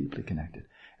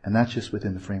 And that's just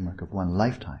within the framework of one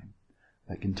lifetime.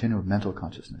 That continual mental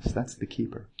consciousness, that's the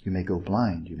keeper. You may go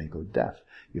blind, you may go deaf,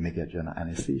 you may get general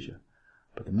anesthesia.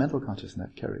 But the mental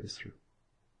consciousness carries through.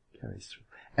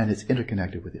 And it's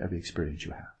interconnected with every experience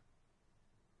you have.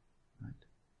 Right?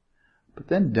 But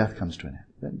then death comes to an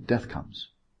end. Then death comes.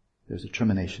 There's a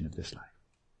termination of this life.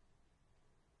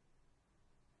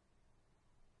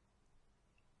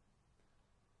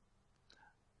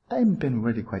 I've been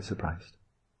really quite surprised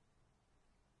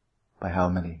by how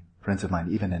many friends of mine,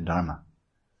 even in Dharma,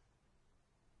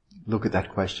 look at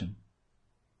that question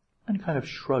and kind of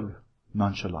shrug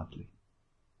nonchalantly.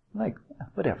 Like,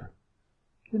 whatever.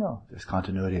 There's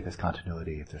continuity. If there's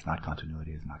not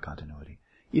continuity, there's not continuity.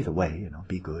 Either way,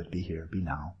 be good, be here, be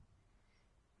now.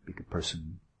 Be a good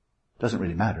person. Doesn't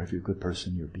really matter. If you're a good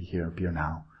person, you'll be here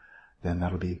now. Then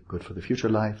that'll be good for the future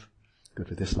life, good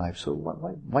for this life. So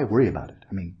why worry about it?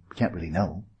 I mean, we can't really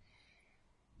know.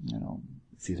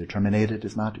 It's either terminated,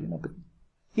 it's not, but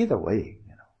either way,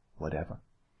 whatever.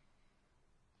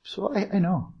 So I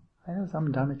know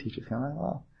some Dharma teachers kind of like,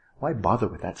 well, why bother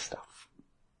with that stuff?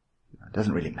 It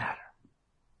doesn't really matter.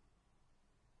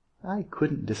 I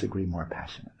couldn't disagree more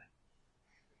passionately.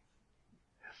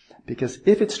 Because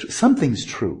if it's true, something's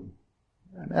true.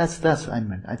 I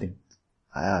think,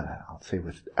 I'll say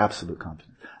with absolute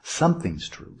confidence, something's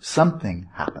true. Something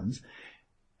happens,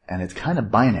 and it's kind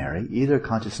of binary. Either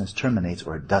consciousness terminates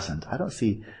or it doesn't. I don't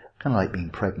see, kind of like being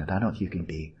pregnant. I don't think you can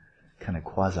be kind of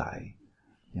quasi,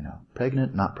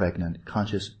 pregnant, not pregnant,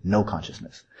 conscious, no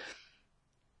consciousness.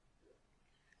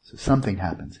 So something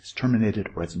happens. It's terminated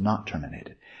or it's not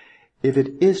terminated. If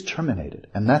it is terminated,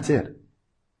 and that's it,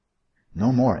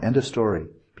 no more, end of story.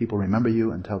 People remember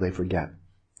you until they forget.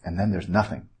 And then there's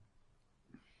nothing.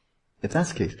 If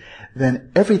that's the case,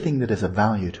 then everything that is of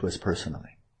value to us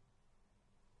personally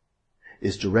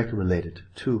is directly related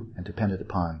to and dependent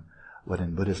upon what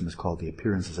in Buddhism is called the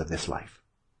appearances of this life.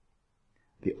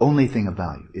 The only thing of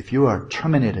value, if you are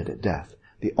terminated at death,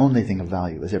 the only thing of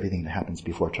value is everything that happens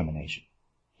before termination,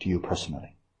 to you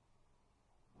personally.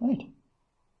 Right?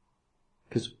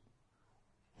 Because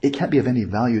it can't be of any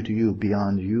value to you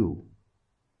beyond you.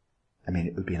 I mean,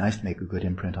 it would be nice to make a good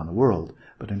imprint on the world,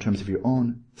 but in terms of your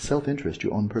own self-interest,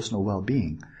 your own personal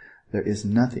well-being, there is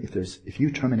nothing. If you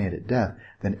terminate at death,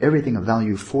 then everything of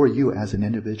value for you as an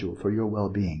individual, for your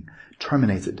well-being,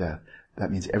 terminates at death. That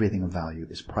means everything of value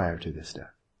is prior to this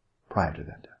death, prior to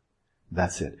that death.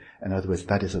 That's it. In other words,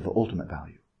 that is of ultimate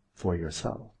value for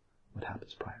yourself, what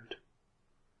happens prior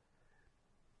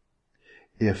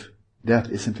to. If death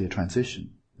is simply a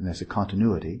transition, then there's a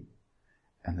continuity,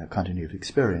 and the continuity of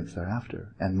experience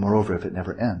thereafter, and moreover, if it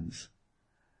never ends,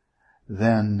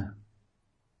 then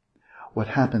what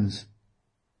happens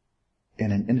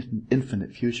in an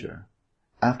infinite future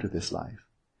after this life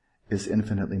is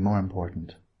infinitely more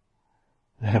important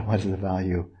than what is the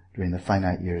value during the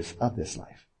finite years of this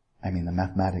life. I mean, the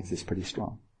mathematics is pretty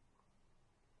strong.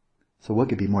 So what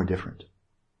could be more different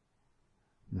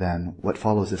than what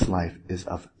follows this life is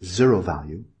of zero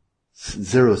value,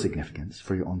 zero significance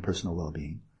for your own personal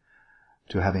well-being,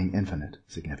 to having infinite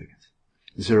significance.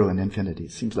 Zero and infinity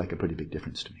seems like a pretty big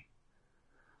difference to me.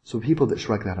 So people that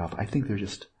shrug that off, I think they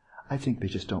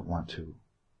just don't want to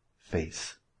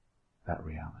face that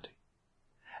reality.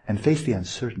 And face the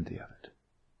uncertainty of it.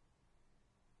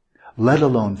 Let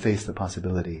alone face the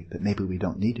possibility that maybe we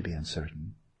don't need to be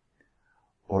uncertain.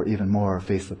 Or even more,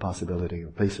 face the possibility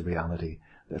or face the reality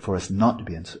that for us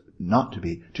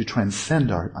to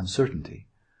transcend our uncertainty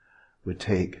would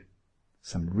take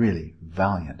some really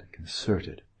valiant,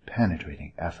 concerted,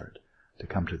 penetrating effort to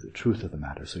come to the truth of the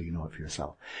matter so you know it for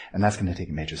yourself. And that's going to take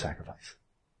a major sacrifice.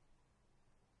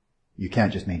 You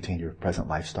can't just maintain your present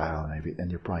lifestyle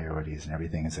and your priorities and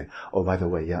everything and say, oh, by the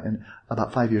way, yeah, and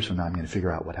about 5 years from now I'm going to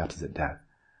figure out what happens at death.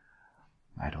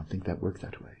 I don't think that works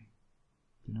that way.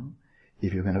 You know?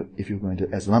 If you're going to,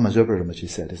 as Lama Zopa Rinpoche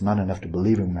said, it's not enough to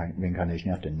believe in reincarnation,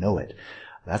 you have to know it.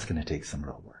 That's going to take some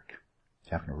real work.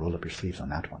 You have to roll up your sleeves on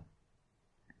that one.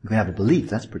 You can have a belief,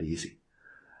 that's pretty easy.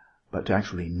 But to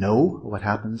actually know what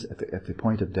happens at the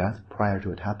point of death prior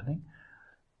to it happening,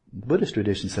 the Buddhist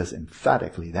tradition says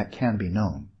emphatically that can be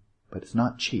known, but it's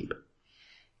not cheap.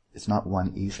 It's not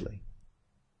won easily.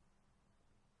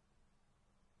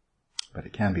 But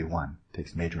it can be won. It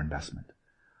takes major investment.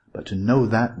 But to know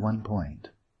that one point,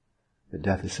 that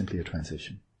death is simply a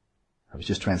transition. I was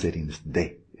just translating this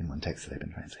today in one text that I've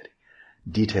been translating.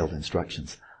 Detailed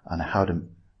instructions on how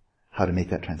to make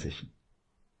that transition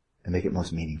and make it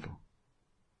most meaningful.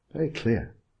 Very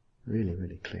clear. Really,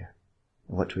 really clear.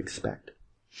 And what to expect.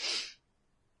 If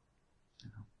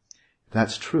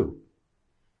that's true,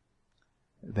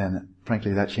 then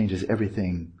frankly that changes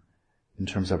everything in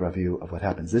terms of our view of what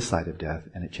happens this side of death,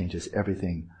 and it changes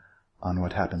everything on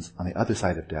what happens on the other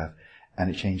side of death, and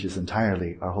it changes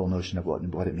entirely our whole notion of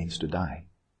what it means to die.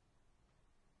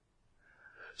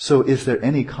 So is there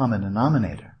any common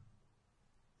denominator,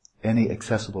 any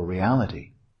accessible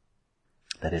reality,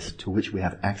 that is, to which we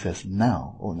have access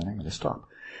now, oh, then I'm going to stop,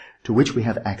 to which we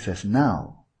have access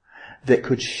now, that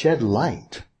could shed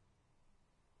light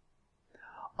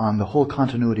on the whole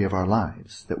continuity of our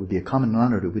lives, that would be a common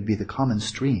denominator, would be the common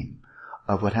stream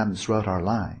of what happens throughout our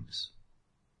lives,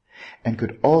 and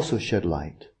could also shed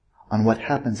light on what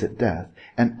happens at death,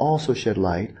 and also shed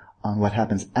light on what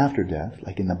happens after death,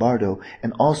 like in the bardo,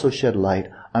 and also shed light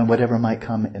on whatever might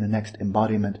come in the next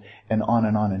embodiment, and on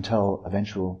until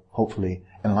eventual, hopefully,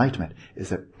 enlightenment. Is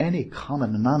there any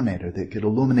common denominator that could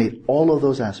illuminate all of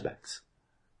those aspects?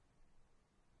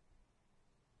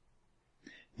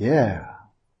 Yeah.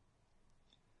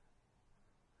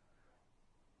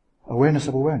 Awareness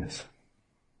of awareness.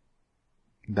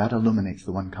 That illuminates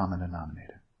the one common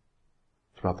denominator.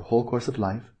 Throughout the whole course of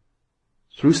life,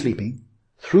 through sleeping,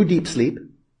 through deep sleep,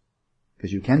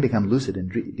 because you can become lucid in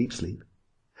deep sleep,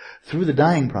 through the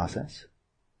dying process,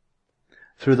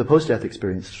 through the post-death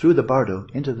experience, through the bardo,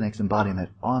 into the next embodiment,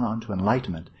 on to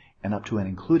enlightenment, and up to and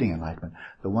including enlightenment,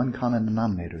 the one common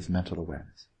denominator is mental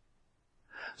awareness.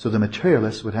 So the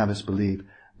materialists would have us believe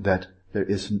that there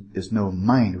is no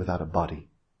mind without a body,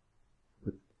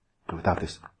 without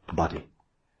this body.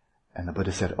 And the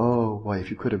Buddha said, oh, boy, if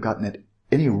you could have gotten it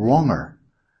any wronger,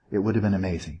 it would have been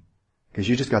amazing. Because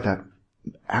you just got that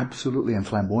absolutely and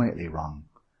flamboyantly wrong.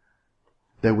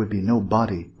 There would be no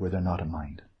body were there not a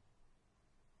mind.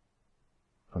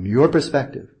 From your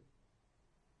perspective,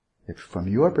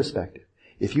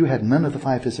 if you had none of the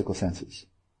five physical senses,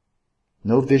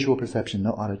 no visual perception,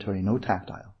 no auditory, no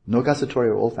tactile, no gustatory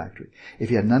or olfactory,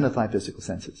 if you had none of the five physical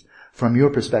senses, from your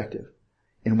perspective,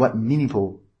 in what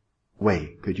meaningful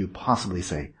way could you possibly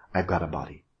say, I've got a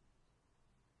body?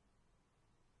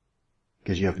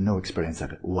 Because you have no experience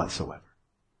of it whatsoever.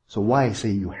 So why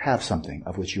say you have something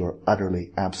of which you are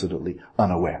utterly, absolutely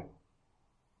unaware?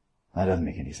 That doesn't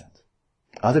make any sense.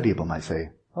 Other people might say,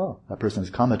 oh, that person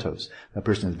is comatose, that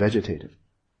person is vegetative.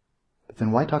 But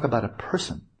then why talk about a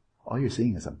person? All you're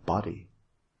seeing is a body.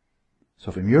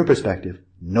 So from your perspective,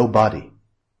 no body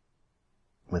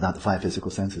without the five physical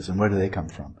senses. And where do they come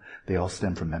from? They all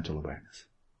stem from mental awareness.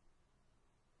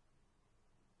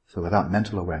 So without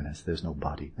mental awareness, there's no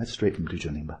body. That's straight from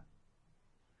Dujonimba.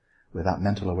 Without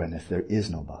mental awareness, there is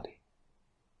no body.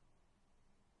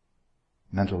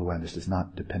 Mental awareness does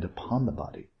not depend upon the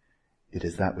body. It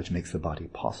is that which makes the body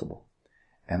possible.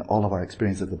 And all of our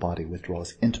experience of the body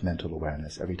withdraws into mental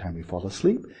awareness every time we fall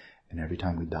asleep and every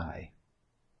time we die.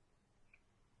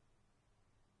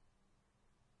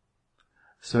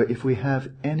 So if we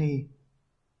have any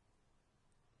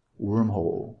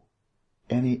wormhole,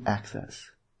 any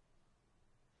access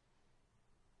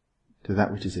to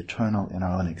that which is eternal in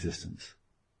our own existence,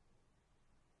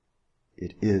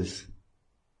 it is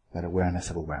that awareness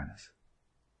of awareness.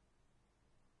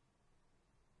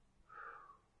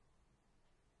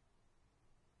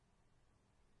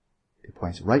 It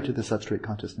points right to the substrate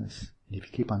consciousness, and if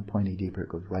you keep on pointing deeper, it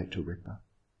goes right to rigpa.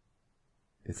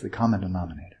 It's the common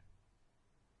denominator.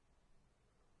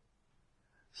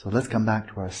 So let's come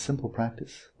back to our simple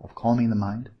practice of calming the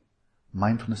mind,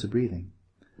 mindfulness of breathing,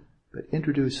 but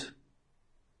introduce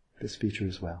this feature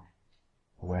as well,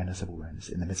 awareness of awareness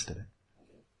in the midst of it.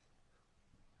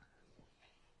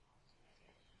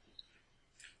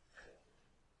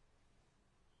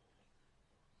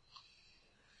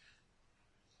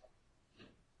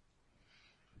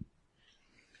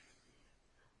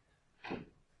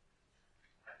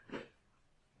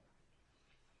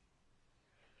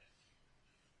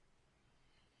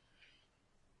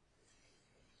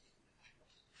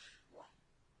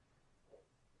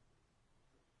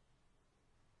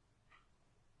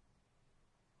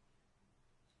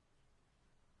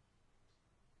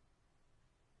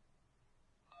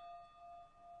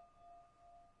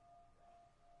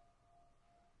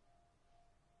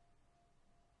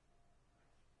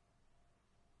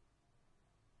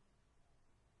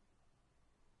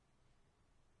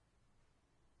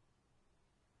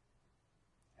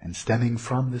 And stemming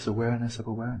from this awareness of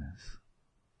awareness,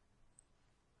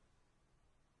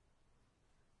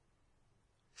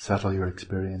 settle your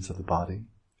experience of the body,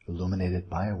 illuminated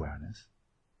by awareness,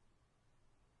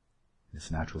 in its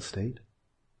natural state.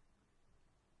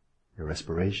 Your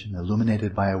respiration,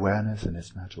 illuminated by awareness in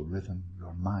its natural rhythm.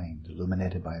 Your mind,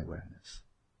 illuminated by awareness,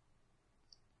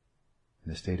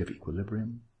 in a state of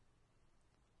equilibrium,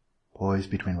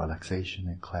 poised between relaxation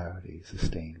and clarity,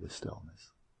 sustained with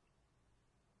stillness.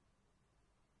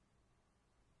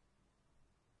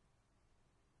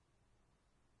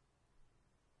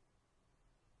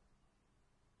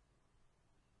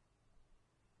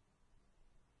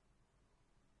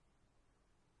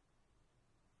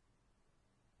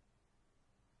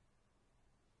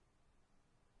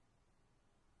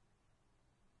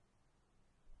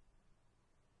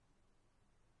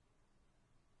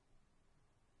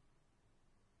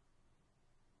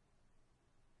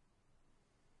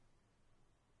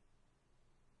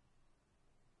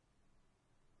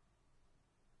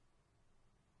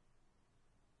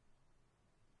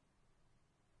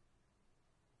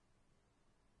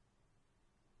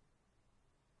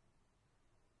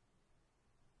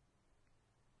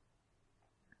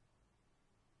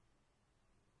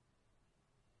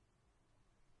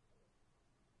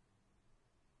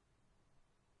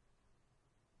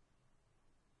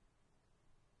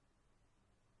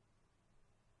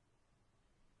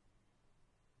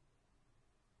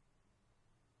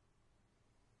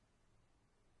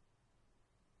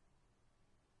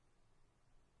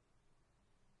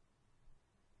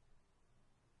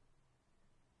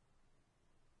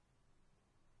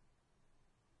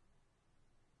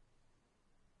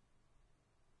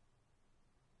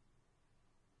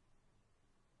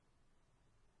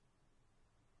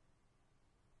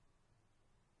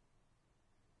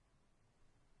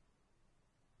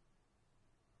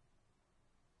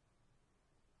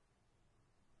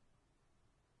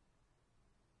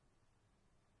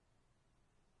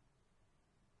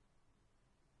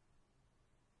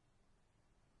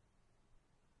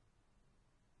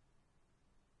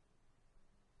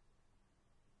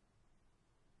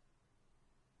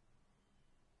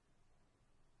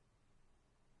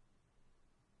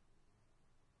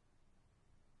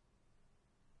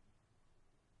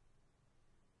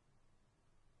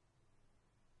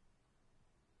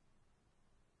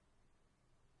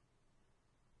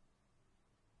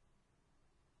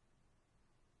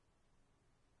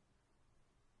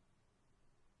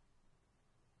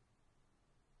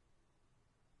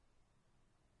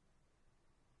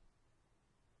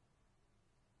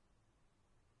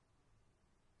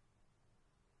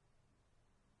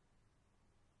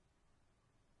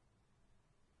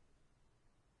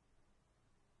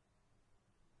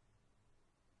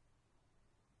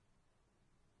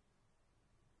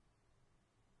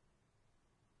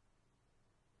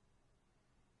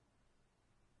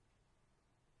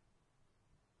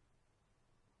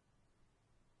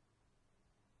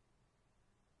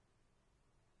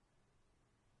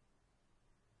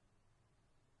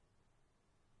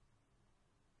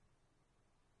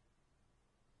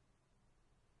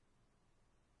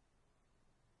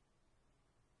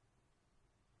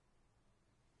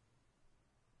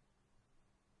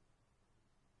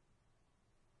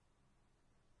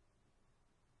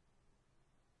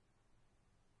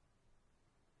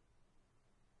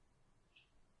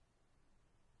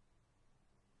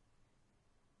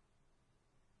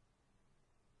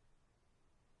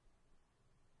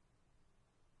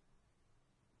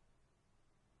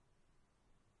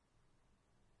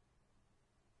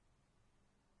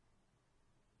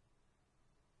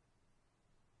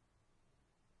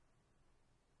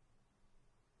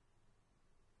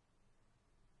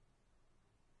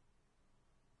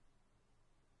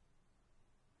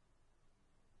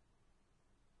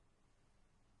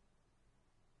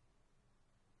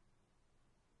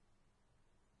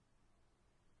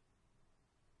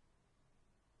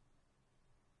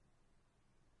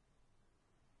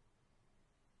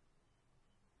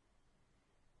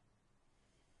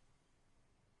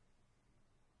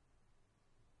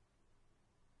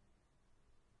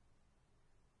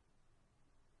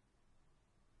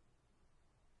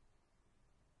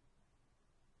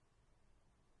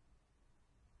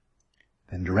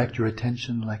 Then direct your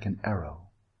attention like an arrow,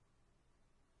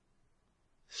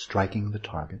 striking the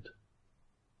target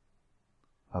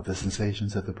of the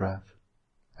sensations of the breath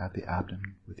at the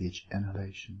abdomen with each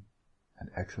inhalation and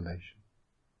exhalation.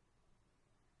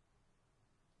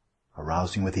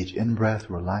 Arousing with each in-breath,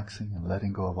 relaxing and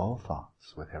letting go of all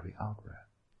thoughts with every out-breath.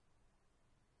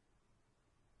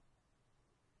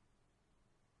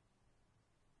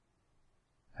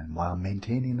 And while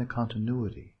maintaining the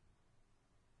continuity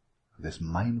this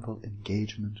mindful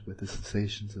engagement with the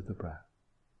sensations of the breath.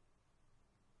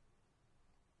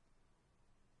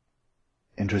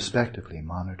 Introspectively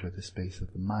monitor the space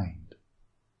of the mind,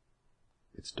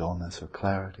 its dullness or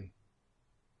clarity,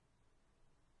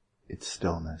 its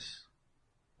stillness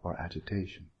or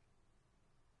agitation.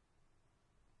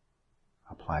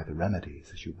 Apply the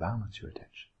remedies as you balance your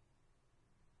attention.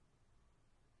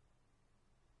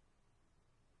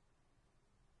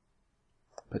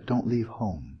 But don't leave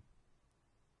home.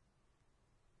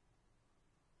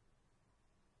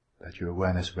 Let your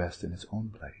awareness rest in its own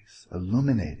place,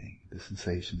 illuminating the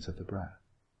sensations of the breath.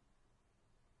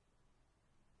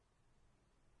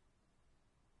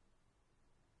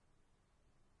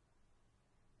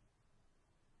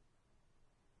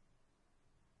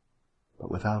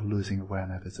 But without losing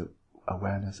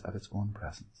awareness of its own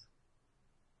presence.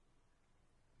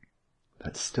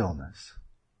 That stillness,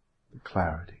 the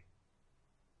clarity,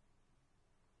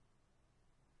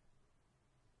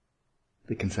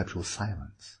 the conceptual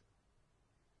silence,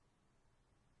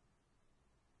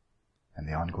 and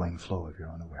the ongoing flow of your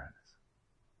own awareness.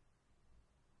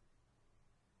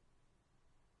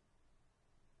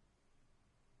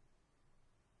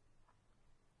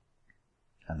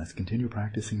 And let's continue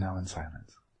practicing now in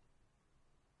silence.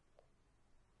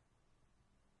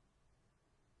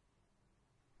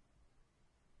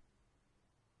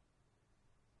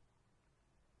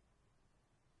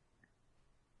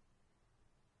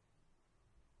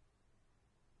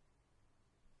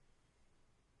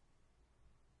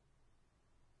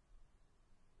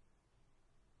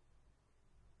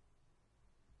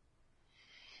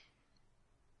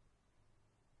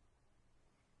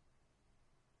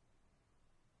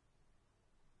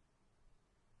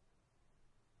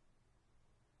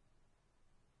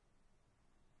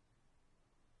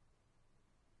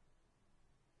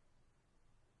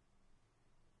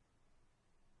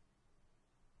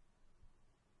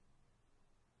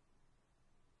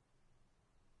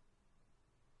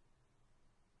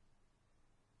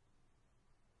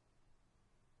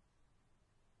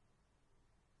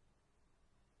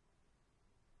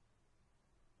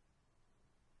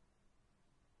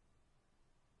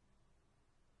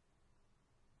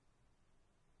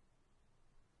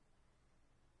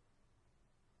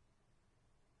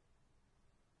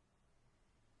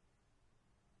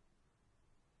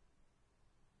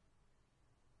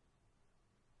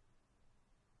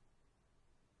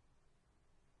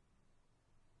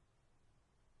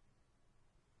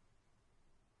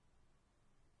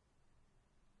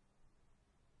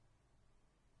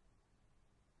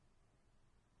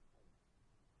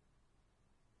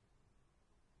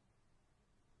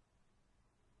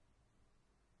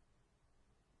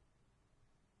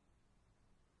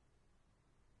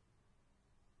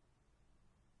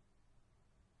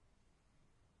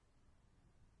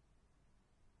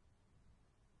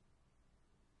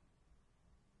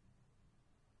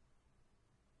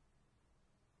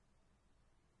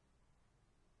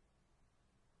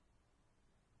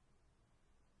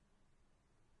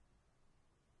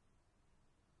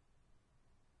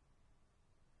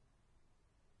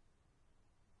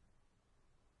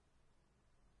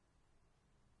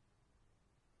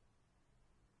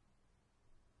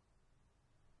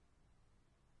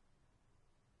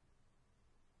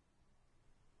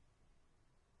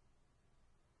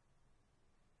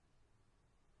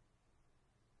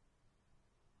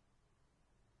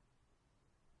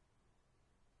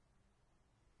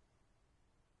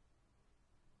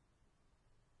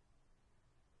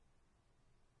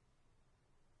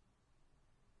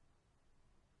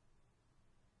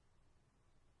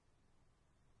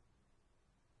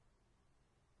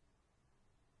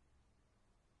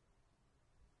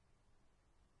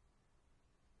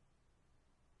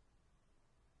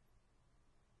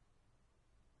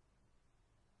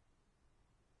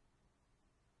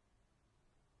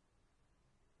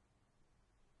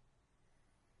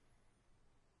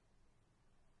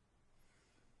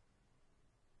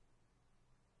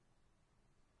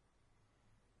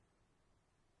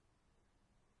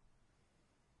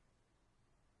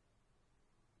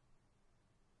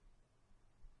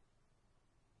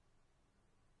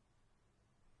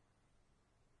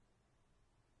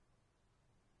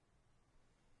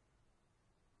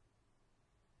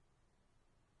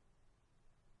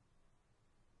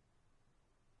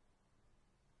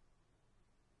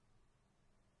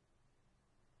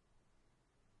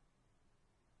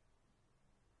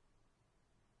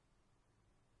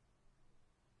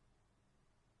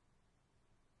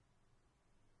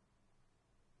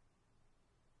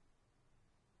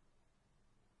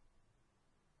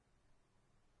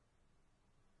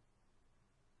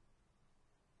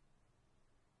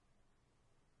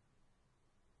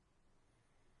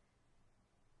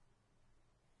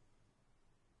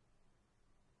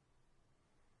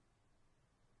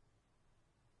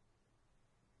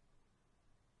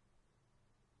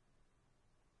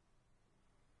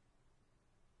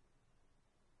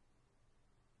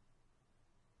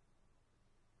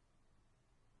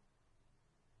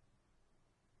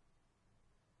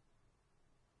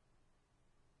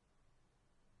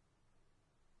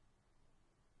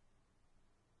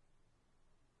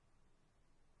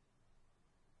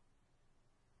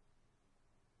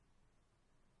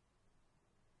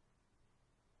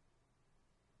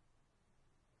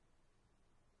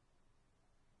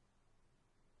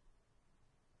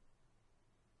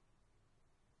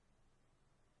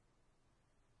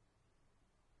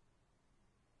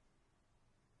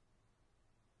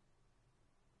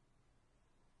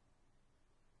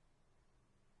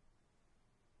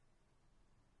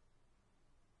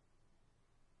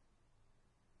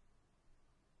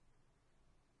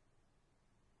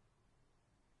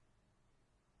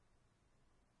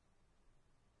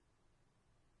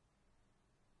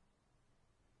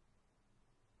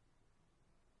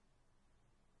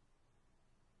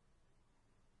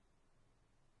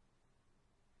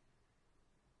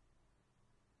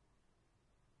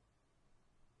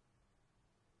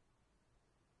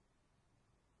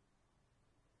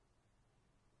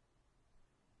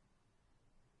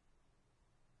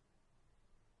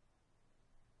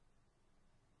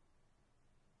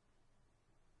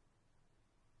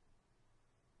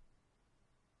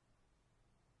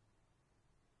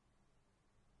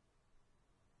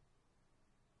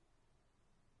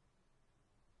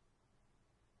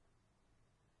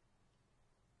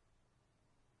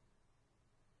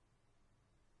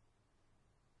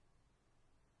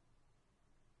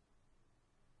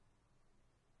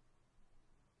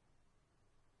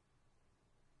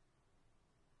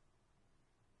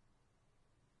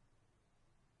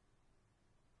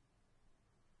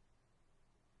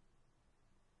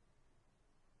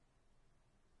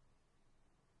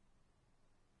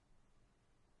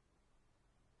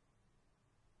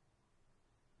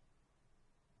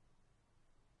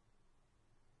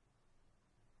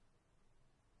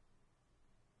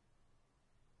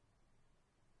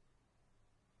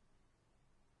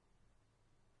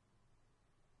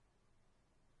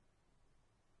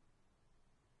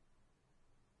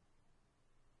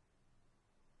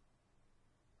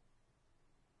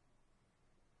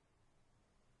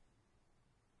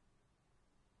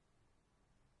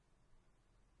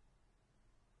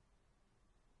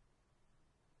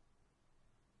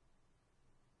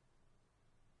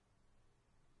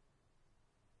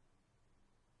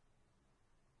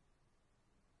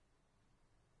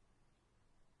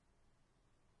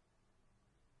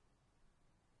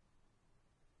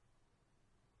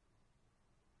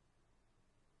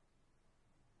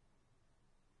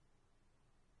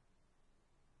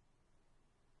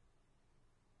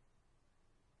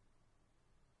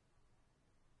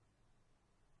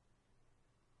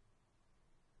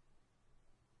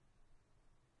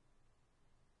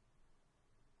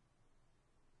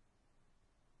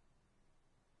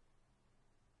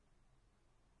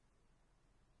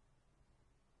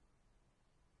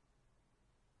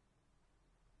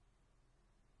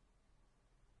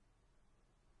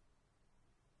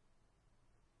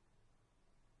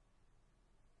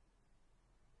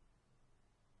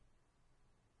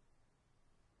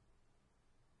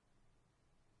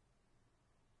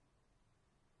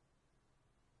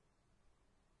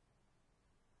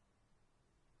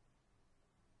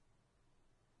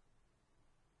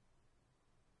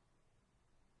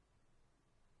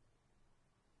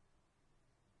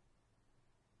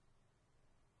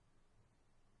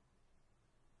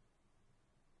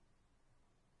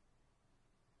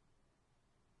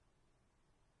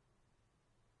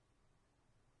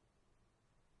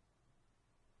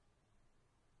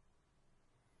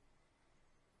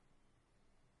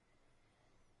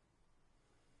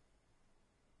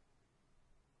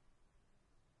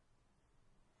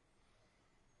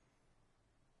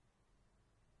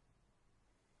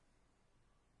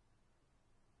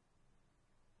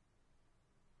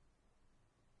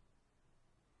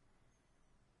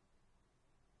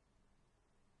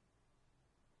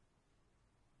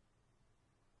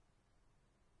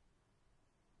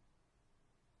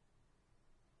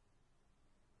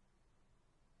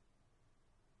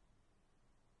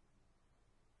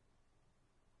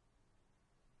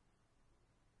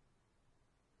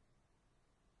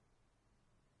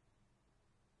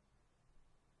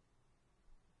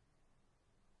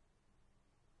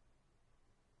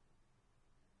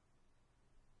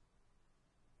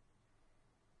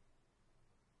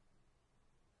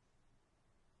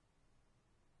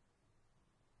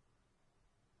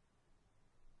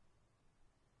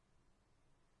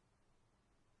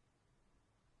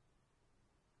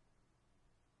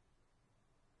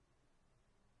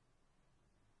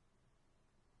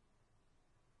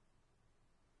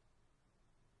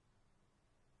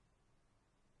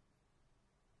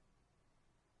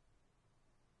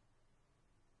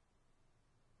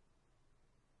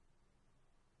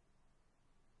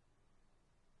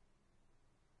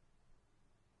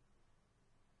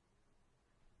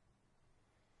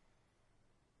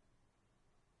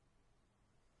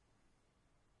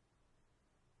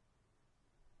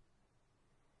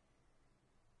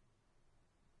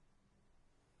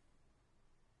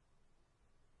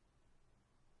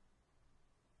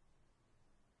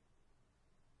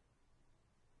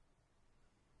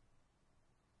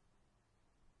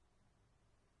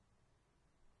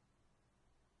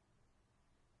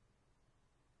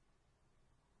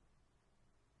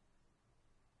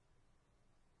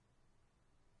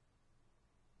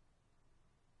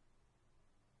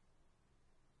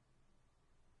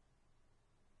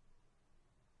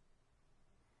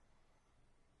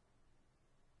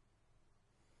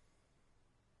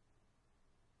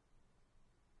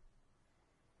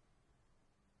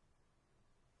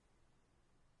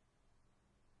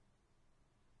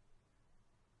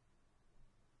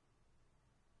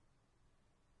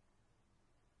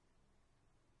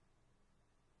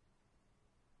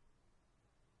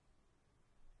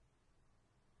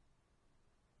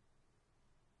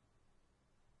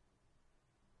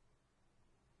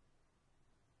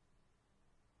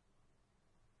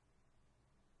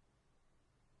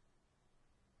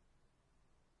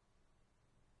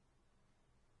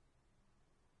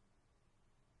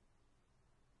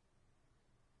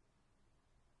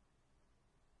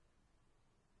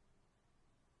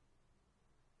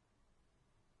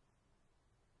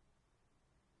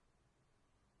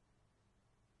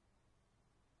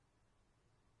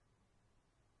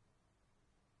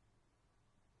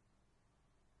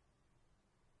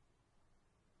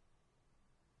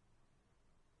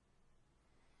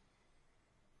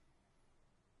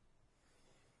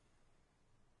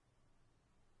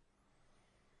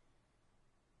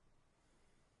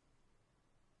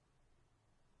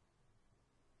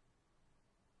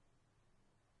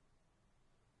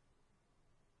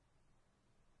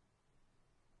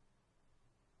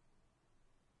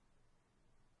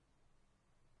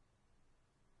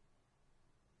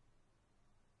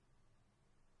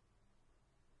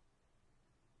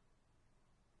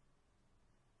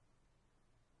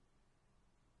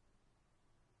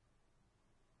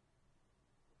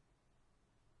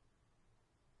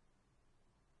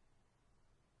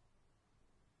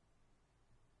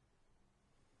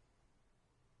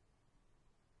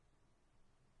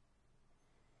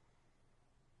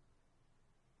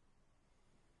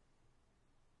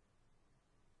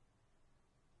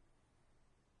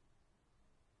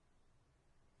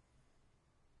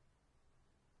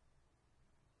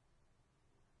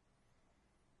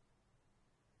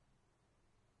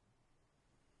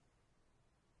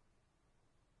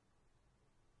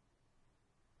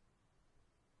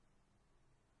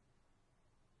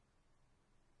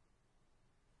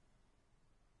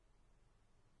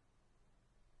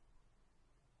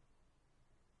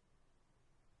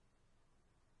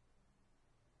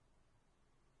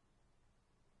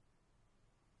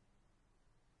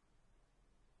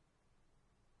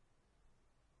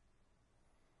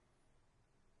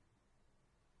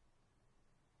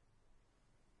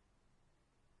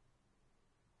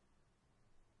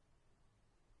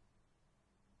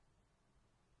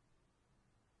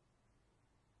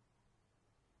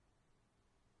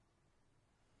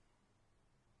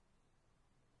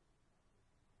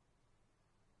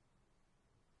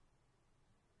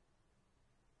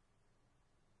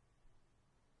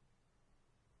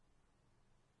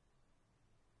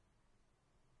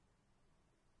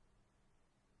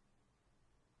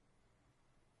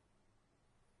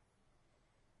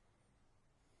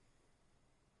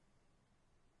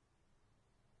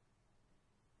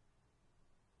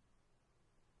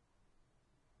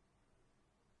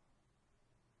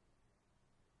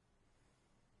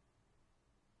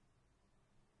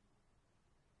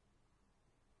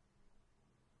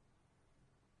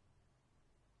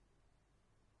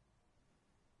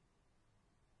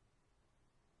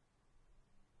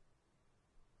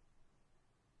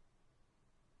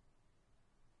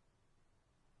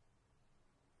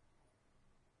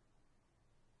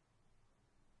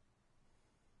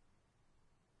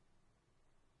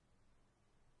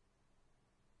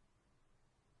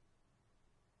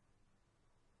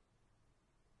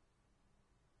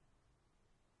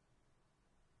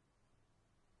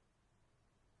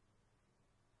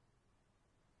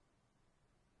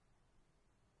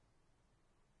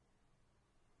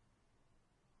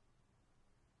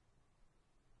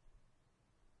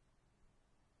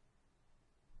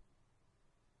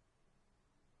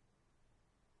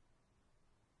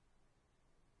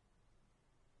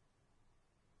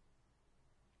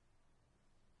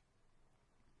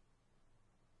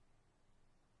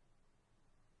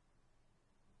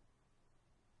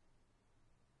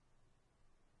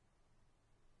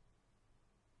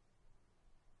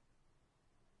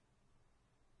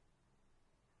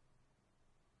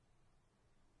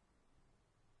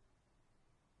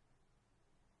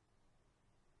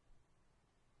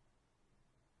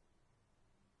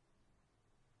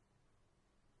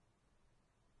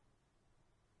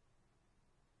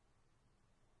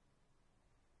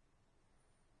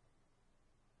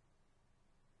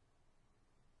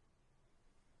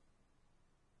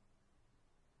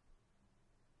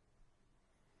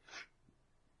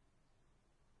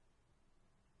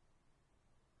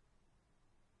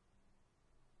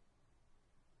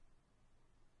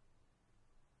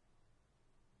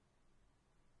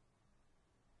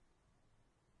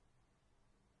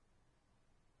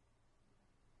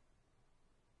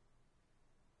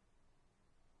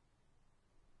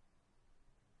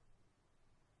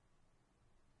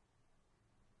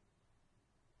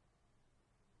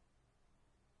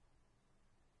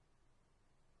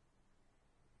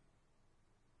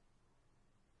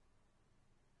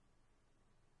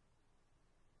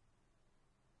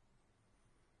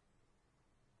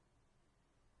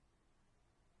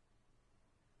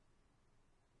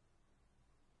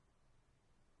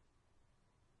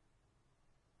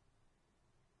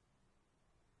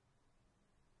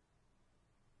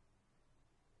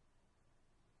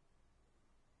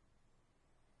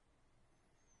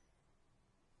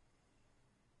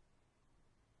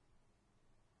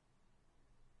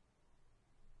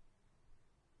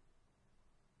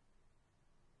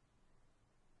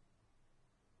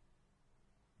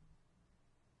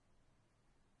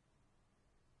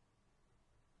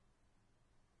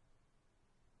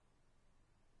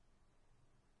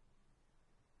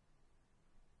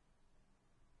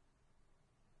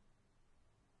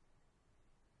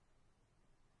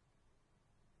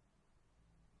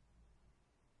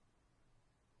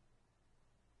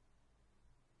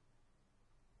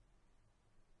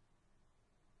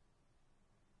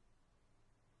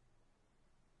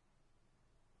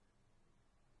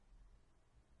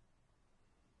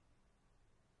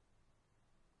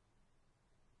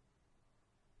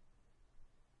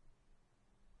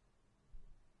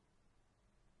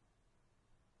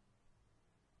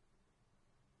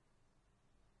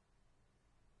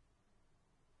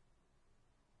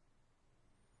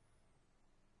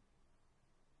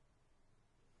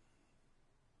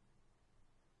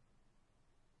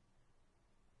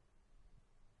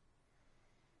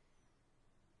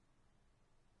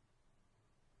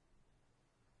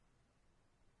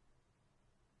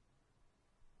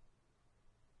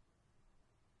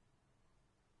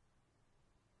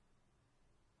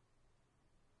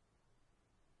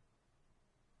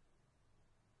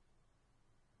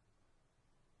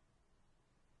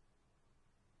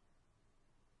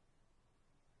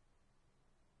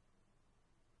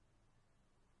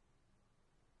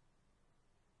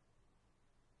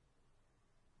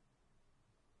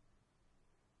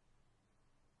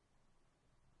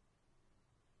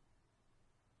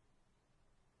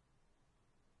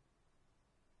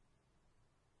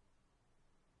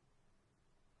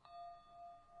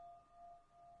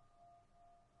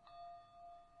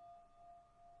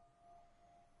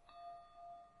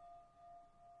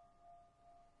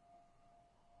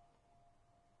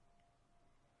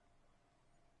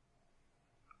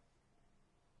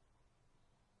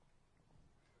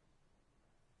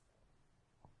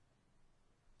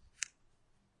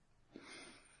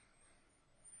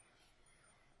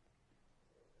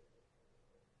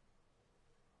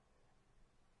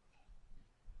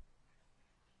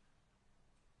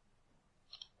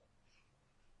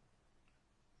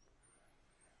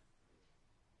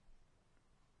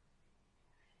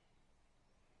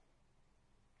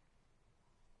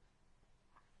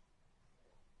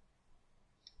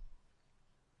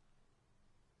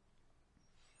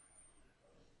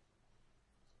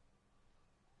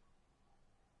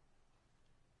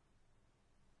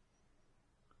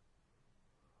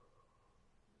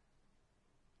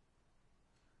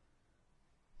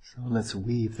 So let's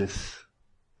weave this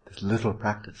little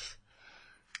practice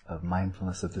of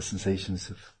mindfulness of the sensations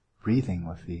of breathing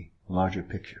with the larger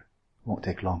picture. It won't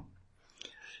take long.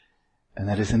 And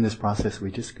that is in this process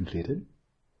we just completed.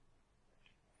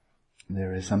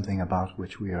 There is something about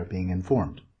which we are being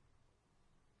informed.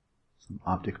 Some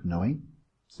object of knowing,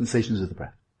 sensations of the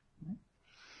breath.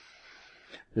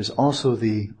 There's also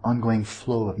the ongoing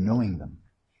flow of knowing them,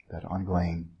 that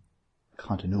ongoing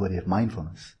continuity of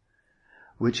mindfulness,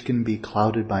 which can be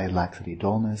clouded by laxity,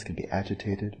 dullness, can be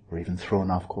agitated, or even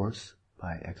thrown off course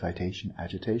by excitation,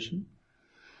 agitation.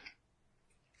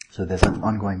 So there's an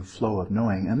ongoing flow of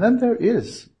knowing, and then there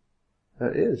is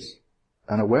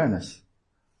an awareness.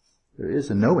 There is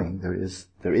a knowing, there is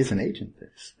an agent,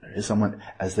 there is someone,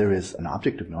 as there is an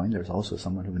object of knowing, there's also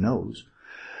someone who knows.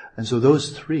 And so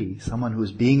those three, someone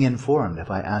who's being informed,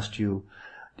 if I asked you,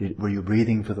 were you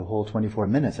breathing for the whole 24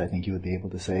 minutes, I think you would be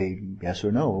able to say yes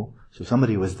or no. So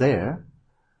somebody was there,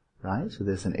 right? So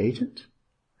there's an agent,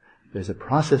 there's a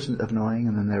process of knowing,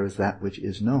 and then there is that which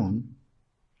is known.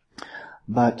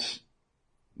 But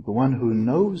the one who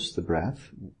knows the breath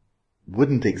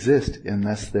wouldn't exist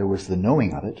unless there was the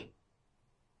knowing of it.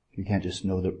 You can't just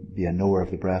be a knower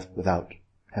of the breath without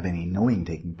having any knowing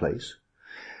taking place.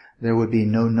 There would be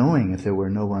no knowing if there were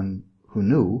no one who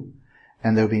knew,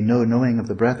 and there would be no knowing of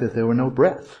the breath if there were no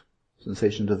breath,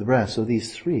 sensations of the breath. So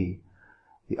these three,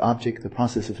 the object, the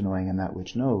process of knowing, and that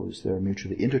which knows, they're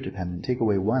mutually interdependent. Take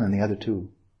away one and the other two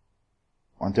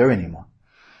aren't there anymore,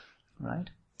 right?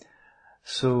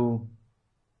 So,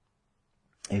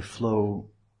 a flow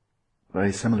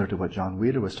very similar to what John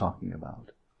Wheeler was talking about,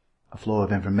 a flow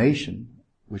of information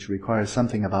which requires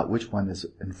something about which one is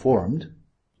informed,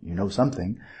 you know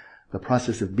something, the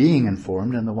process of being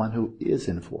informed and the one who is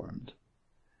informed.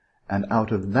 And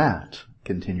out of that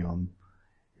continuum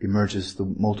emerges the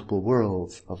multiple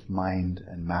worlds of mind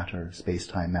and matter,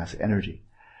 space-time, mass, energy,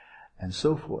 and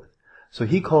so forth. So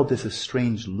he called this a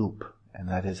strange loop, and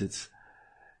that is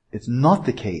it's not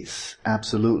the case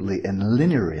absolutely and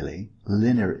linearly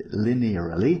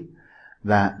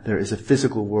that there is a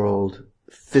physical world,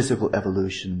 physical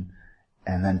evolution,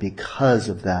 and then because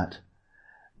of that,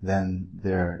 then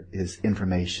there is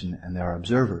information and there are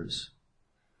observers.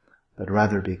 But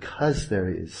rather because there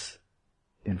is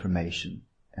information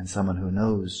and someone who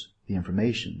knows the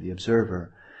information, the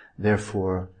observer,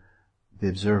 therefore the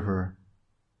observer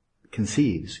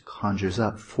conceives, conjures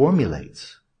up,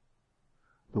 formulates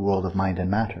the world of mind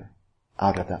and matter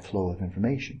out of that flow of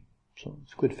information. So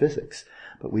it's good physics.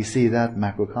 But we see that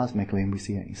macrocosmically,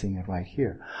 and seeing it right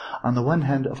here. On the one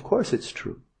hand, of course it's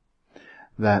true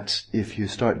that if you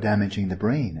start damaging the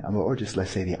brain, or just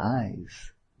let's say the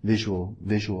eyes,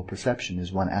 visual perception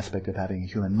is one aspect of having a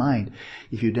human mind.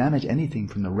 If you damage anything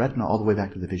from the retina all the way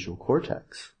back to the visual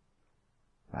cortex,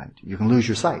 right, you can lose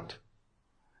your sight.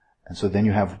 And so then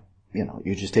you have,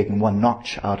 you're just taking one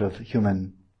notch out of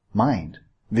human mind,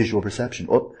 visual perception.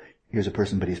 Oh, here's a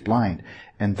person but he's blind.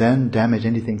 And then damage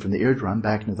anything from the eardrum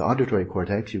back into the auditory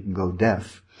cortex, you can go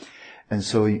deaf. And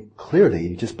so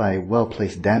clearly, just by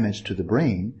well-placed damage to the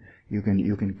brain, you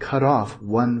can cut off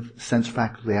one sense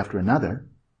faculty after another,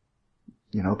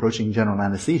 approaching general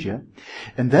anesthesia.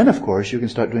 And then, of course, you can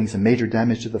start doing some major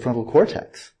damage to the frontal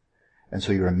cortex. And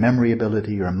so your memory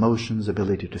ability, your emotions,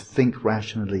 ability to think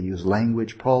rationally, use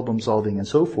language, problem solving, and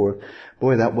so forth,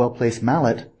 boy, that well-placed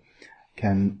mallet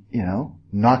can,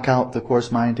 knock out the coarse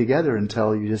mind together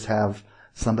until you just have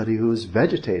somebody who's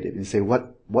vegetated and say,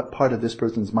 what part of this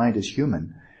person's mind is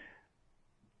human?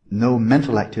 No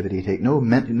mental activity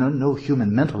no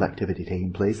human mental activity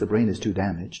taking place. The brain is too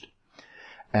damaged.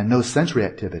 And no sensory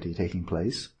activity taking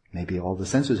place. Maybe all the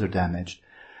senses are damaged.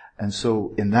 And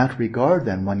so in that regard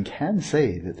then one can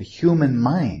say that the human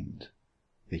mind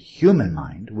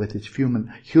with its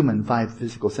human five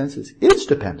physical senses is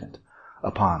dependent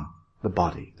upon the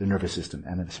body, the nervous system,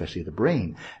 and especially the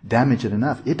brain. Damage it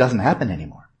enough, it doesn't happen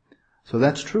anymore. So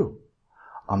that's true,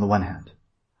 on the one hand.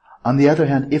 On the other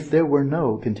hand, if there were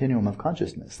no continuum of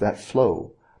consciousness, that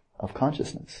flow of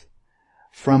consciousness,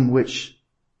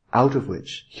 out of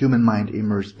which human mind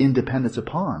emerged independence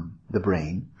upon the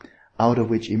brain, out of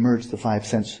which emerged the five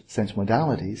sense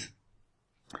modalities,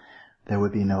 there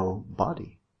would be no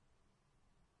body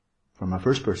from a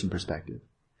first-person perspective.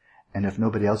 And if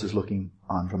nobody else is looking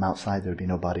on from outside, there would be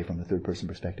no body from a third-person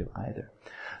perspective either.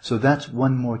 So that's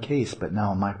one more case, but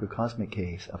now a microcosmic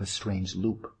case of a strange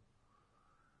loop.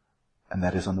 And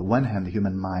that is, on the one hand, the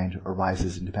human mind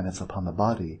arises in dependence upon the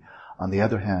body. On the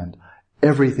other hand,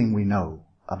 everything we know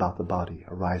about the body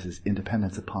arises in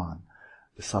dependence upon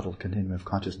the subtle continuum of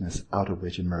consciousness out of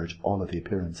which emerge all of the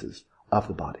appearances of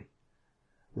the body.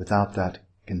 Without that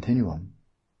continuum.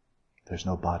 There's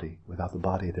no body. Without the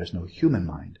body, there's no human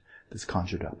mind that's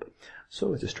conjured up.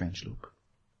 So it's a strange loop.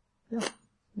 Yeah,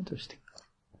 interesting.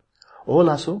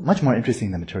 Olaso, much more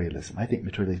interesting than materialism. I think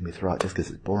materialism we throw out just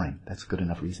because it's boring. That's a good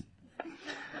enough reason.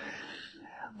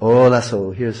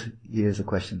 Olaso, here's a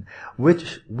question.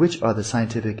 Which are the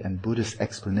scientific and Buddhist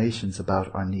explanations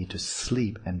about our need to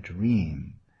sleep and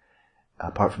dream,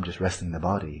 apart from just resting the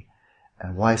body?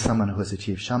 And why someone who has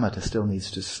achieved shamatha still needs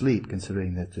to sleep,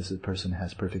 considering that this person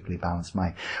has perfectly balanced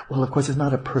mind? Well, of course, it's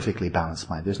not a perfectly balanced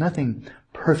mind. There's nothing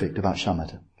perfect about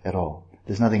shamatha at all.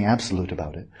 There's nothing absolute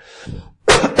about it.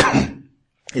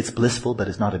 It's blissful, but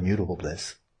it's not immutable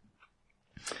bliss.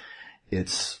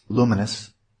 It's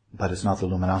luminous, but it's not the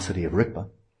luminosity of rigpa.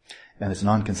 And it's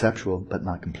non-conceptual, but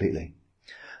not completely.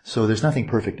 So there's nothing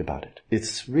perfect about it.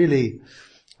 It's really,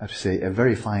 I have to say, a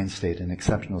very fine state, an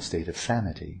exceptional state of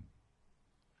sanity.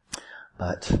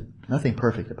 But nothing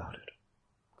perfect about it.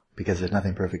 Because there's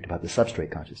nothing perfect about the substrate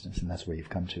consciousness, and that's where you've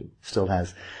come to. Still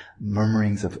has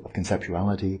murmurings of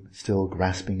conceptuality, still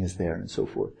grasping is there, and so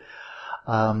forth.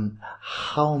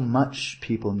 How much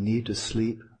people need to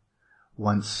sleep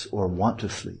once, or want to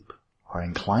sleep, are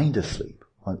inclined to sleep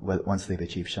once they've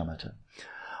achieved shamatha.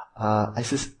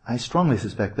 I strongly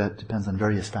suspect that depends on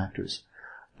various factors.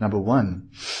 Number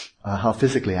one, how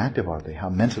physically active are they? How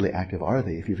mentally active are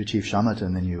they? If you've achieved shamatha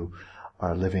and then you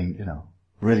are living,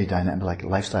 really dynamic, like a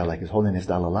lifestyle like His Holiness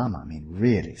Dalai Lama. I mean,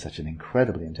 really, such an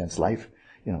incredibly intense life,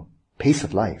 pace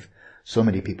of life. So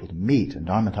many people to meet and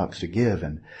dharma talks to give,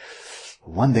 and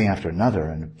one thing after another,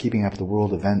 and keeping up the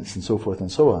world events and so forth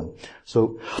and so on.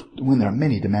 So when there are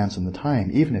many demands on the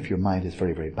time, even if your mind is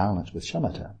very, very balanced with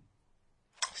shamatha,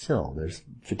 still there's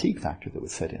fatigue factor that would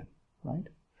set in, right?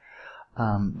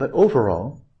 But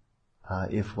overall,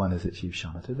 if one has achieved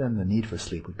shamatha, then the need for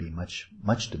sleep would be much,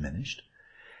 much diminished.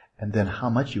 And then how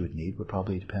much you would need would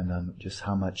probably depend on just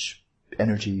how much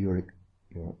energy you're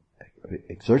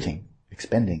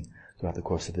expending throughout the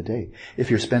course of the day. If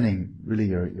you're spending really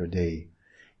your day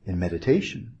in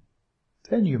meditation,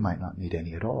 then you might not need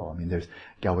any at all. I mean, there's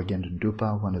Gyaltsen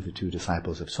Drupa, one of the two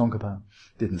disciples of Tsongkhapa,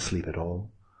 didn't sleep at all.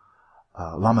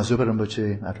 Lama Zopa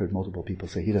Rinpoche, I've heard multiple people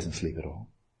say he doesn't sleep at all.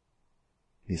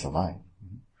 He's alive.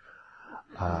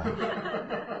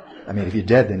 I mean, if you're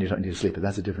dead, then you don't need to sleep, but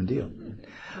that's a different deal.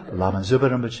 Lama Zopa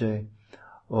Rinpoche.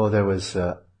 There was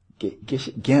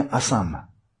Gen Asam.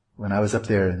 When I was up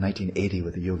there in 1980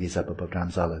 with the yogis up above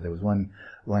Dharamsala, there was one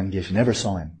Geshe, never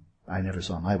saw him. I never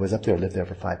saw him. I was up there, lived there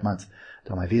for 5 months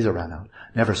till my visa ran out.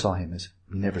 Never saw him.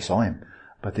 We never saw him.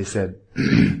 But they said,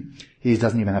 he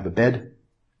doesn't even have a bed,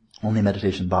 only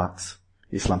meditation box.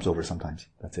 He slumps over sometimes.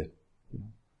 That's it.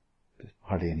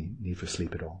 Hardly any need for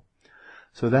sleep at all.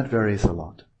 So that varies a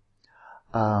lot.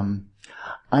 One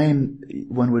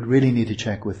would really need to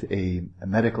check with a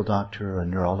medical doctor, a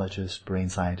neurologist, brain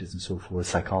scientist, and so forth,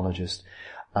 psychologist.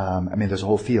 There's a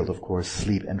whole field, of course,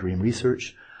 sleep and dream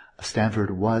research. Stanford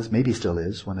was, maybe still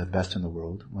is, one of the best in the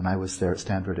world. When I was there at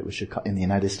Stanford, it was in the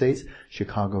United States,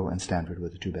 Chicago and Stanford were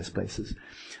the two best places.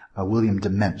 William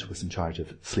Dement was in charge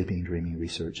of sleeping and dreaming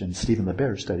research, and Stephen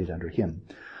LeBear studied under him.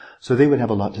 So they would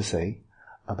have a lot to say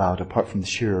about, apart from the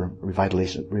sheer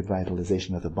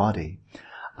revitalization of the body.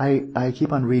 I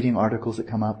keep on reading articles that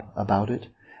come up about it.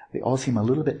 They all seem a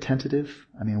little bit tentative.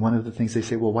 One of the things they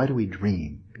say, well, why do we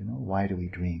dream? Why do we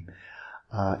dream?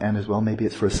 And as well, maybe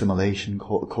it's for assimilation,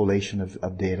 collation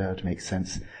of data to make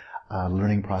sense.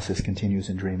 Learning process continues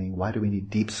in dreaming. Why do we need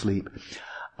deep sleep?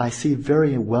 I see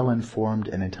very well-informed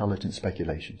and intelligent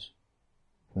speculations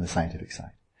from the scientific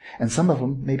side. And some of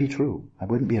them may be true. I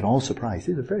wouldn't be at all surprised.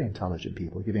 These are very intelligent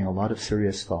people giving a lot of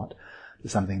serious thought to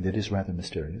something that is rather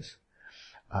mysterious.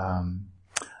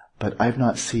 But I've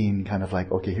not seen kind of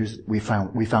like, okay, we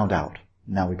found out.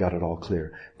 Now we got it all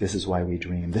clear. This is why we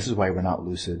dream. This is why we're not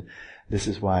lucid. This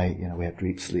is why, we have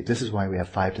deep sleep. This is why we have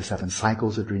 5 to 7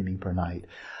 cycles of dreaming per night.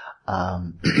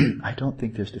 I don't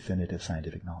think there's definitive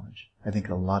scientific knowledge. I think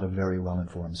a lot of very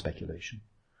well-informed speculation.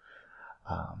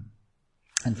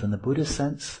 And from the Buddhist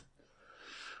sense,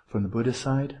 from the Buddhist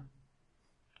side,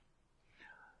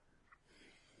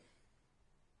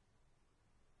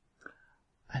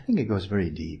 I think it goes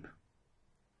very deep,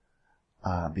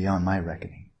 beyond my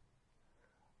reckoning.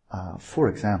 For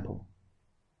example,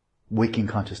 waking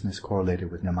consciousness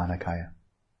correlated with Nirmanakaya.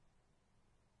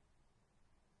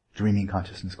 Dreaming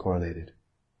consciousness correlated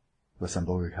with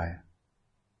Sambhogakaya.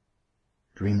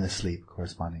 Dreamless sleep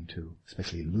corresponding to,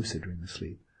 especially lucid dreamless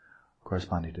sleep,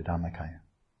 corresponding to Dhammakaya.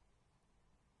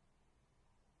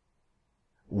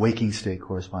 Waking state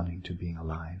corresponding to being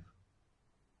alive.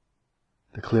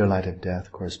 The clear light of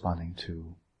death corresponding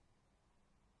to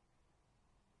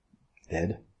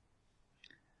dead.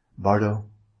 Bardo,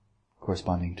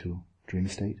 corresponding to dream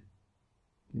state.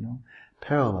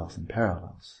 Parallels and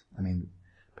parallels.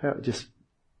 Just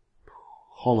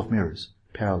hall of mirrors,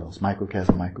 parallels,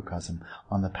 microcosm,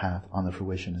 on the path, on the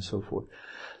fruition, and so forth.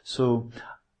 So,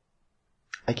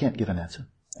 I can't give an answer.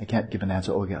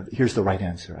 Oh yeah, here's the right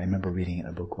answer. I remember reading it in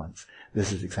a book once.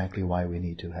 This is exactly why we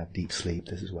need to have deep sleep.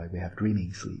 This is why we have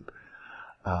dreaming sleep.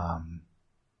 I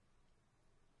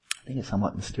think it's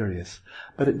somewhat mysterious.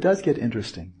 But it does get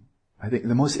interesting. I think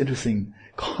the most interesting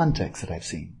context that I've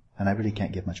seen, and I really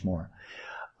can't give much more,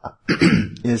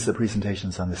 is the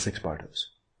presentations on the six bardos.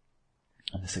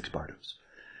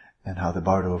 And how the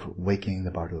bardo of waking,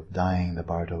 the bardo of dying, the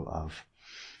bardo of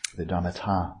the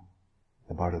dharmata,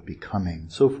 the bardo of becoming,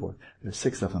 so forth. There's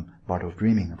six of them. Bardo of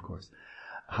dreaming, of course.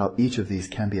 How each of these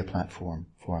can be a platform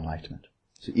for enlightenment.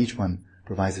 So each one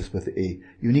provides us with a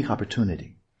unique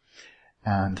opportunity.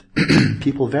 And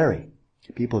people vary.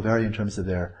 People vary in terms of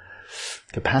their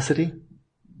capacity,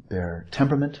 their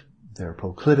temperament, their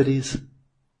proclivities,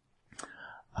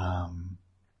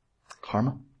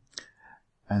 karma.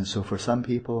 And so for some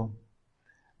people,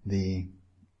 the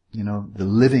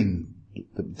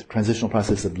transitional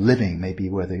process of living may be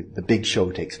where the big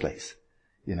show takes place.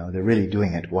 They're really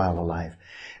doing it while alive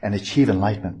and achieve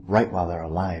enlightenment right while they're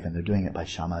alive, and they're doing it by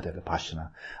shamatha, vipassana,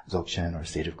 dzogchen, or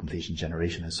state of completion,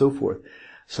 generation, and so forth.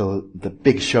 So the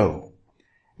big show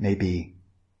may be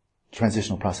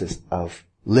transitional process of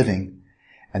living,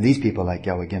 and these people like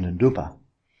Gyaltsen and Dupa,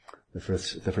 the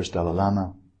first Dalai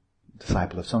Lama,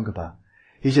 disciple of Tsongkhapa,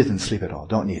 he just didn't sleep at all.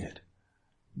 Don't need it.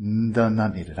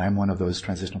 Not needed. I'm one of those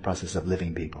transitional process of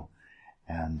living people.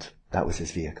 And that was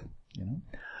his vehicle,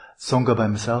 Tsongkhapa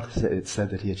himself, it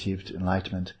said that he achieved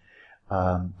enlightenment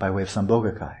by way of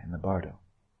Sambhogakai in the bardo,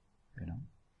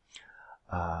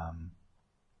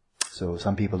 So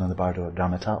some people in the bardo of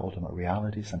dharmata, ultimate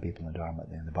reality, some people in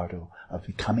the bardo of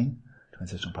becoming,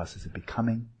 transitional process of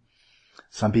becoming.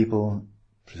 Some people,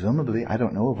 presumably, I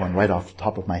don't know of one right off the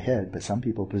top of my head, but some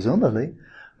people presumably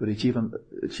would achieve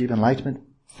enlightenment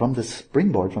from the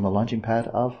springboard, from the launching pad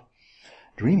of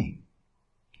dreaming.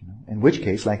 In which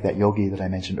case, like that yogi that I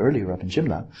mentioned earlier up in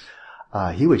Shimla,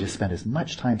 he would just spend as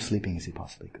much time sleeping as he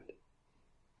possibly could.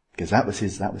 Because that was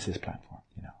his platform,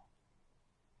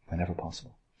 whenever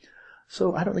possible.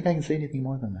 So I don't think I can say anything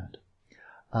more than that.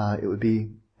 It would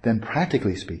be, then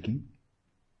practically speaking,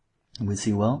 we'd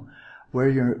see, well, where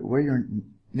are your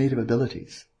native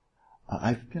abilities?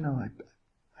 I've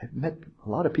met a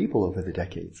lot of people over the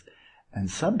decades, and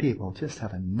some people just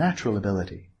have a natural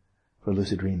ability for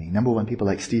lucid dreaming. Number one, people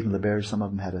like Stephen LeBerge, some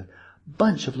of them had a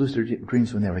bunch of lucid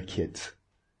dreams when they were kids.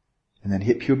 And then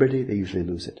hit puberty, they usually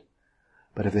lose it.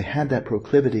 But if they had that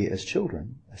proclivity as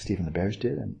children, as Stephen LeBerge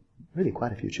did, and really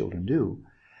quite a few children do,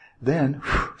 then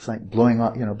it's like blowing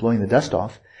the dust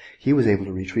off. He was able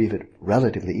to retrieve it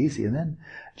relatively easy. And then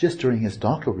just during his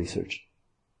doctoral research,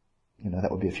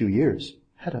 that would be a few years,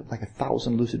 had like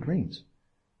 1,000 lucid dreams.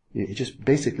 It just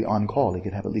basically on call. He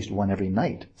could have at least one every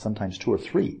night, sometimes 2 or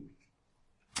 3.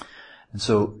 And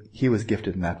so he was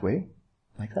gifted in that way,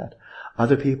 like that.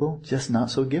 Other people, just not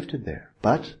so gifted there,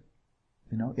 but,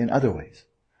 in other ways.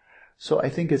 So I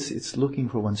think it's looking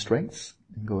for one's strengths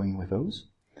and going with those,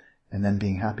 and then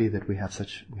being happy that we have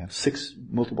 6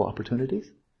 multiple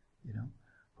opportunities,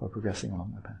 for progressing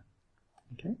along the path.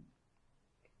 Okay?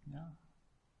 Yeah.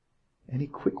 Any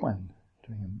quick one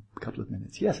during a couple of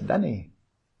minutes? Yes, Danny.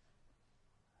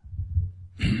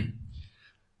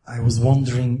 I was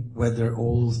wondering whether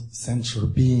all sensual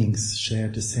beings share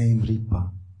the same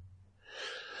rigpa.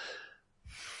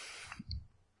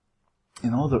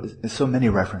 There's so many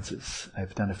references.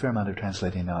 I've done a fair amount of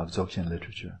translating now of Dzogchen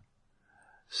literature.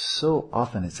 So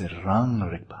often it's a rang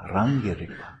rigpa, rangi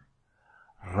rigpa,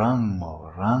 rang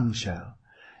mo, rang shell,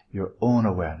 your own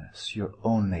awareness, your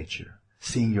own nature,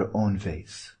 seeing your own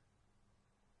face.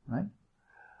 Right?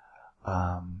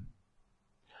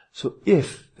 So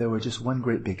if there were just one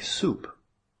great big soup,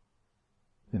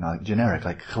 like generic,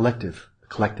 like collective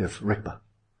rigpa,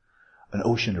 an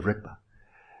ocean of rigpa,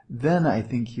 then I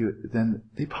think then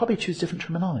they probably choose different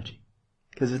terminology.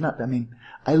 Because it's not,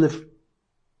 I live,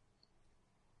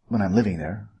 when I'm living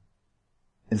there,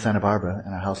 in Santa Barbara,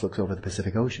 and our house looks over the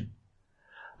Pacific Ocean.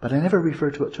 But I never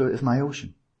refer to it as my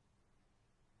ocean.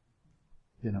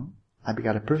 I've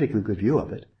got a perfectly good view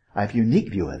of it. I have a unique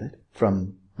view of it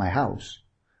from my house.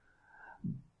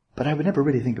 But I would never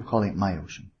really think of calling it my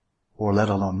ocean, or let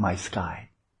alone my sky.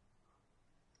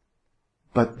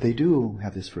 But they do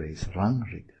have this phrase, rang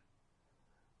rig,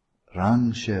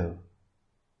 rang shel,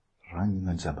 rang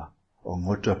nganzaba, or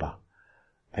ngotrapa,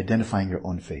 identifying your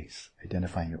own face,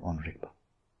 identifying your own rigpa.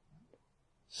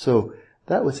 So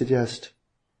that would suggest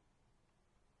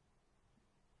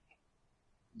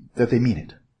that they mean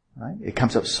it, right? It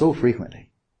comes up so frequently,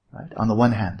 right? On the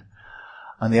one hand.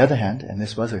 On the other hand, and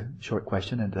this was a short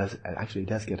question and actually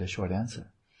does get a short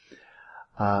answer.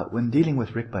 When dealing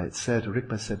with rigpa,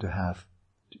 rigpa is said to have,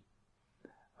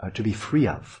 to be free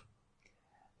of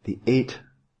the 8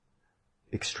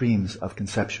 extremes of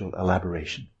conceptual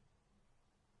elaboration.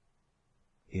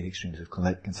 8 extremes of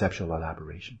conceptual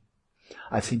elaboration.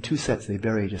 I've seen 2 sets, they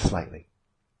vary just slightly.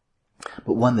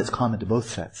 But one that's common to both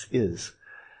sets is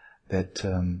that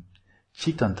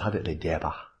Chitan Taditle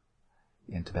Deba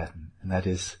in Tibetan, and that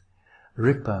is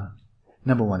rigpa,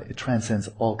 number one, it transcends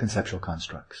all conceptual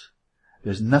constructs.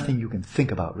 There's nothing you can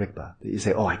think about rigpa that you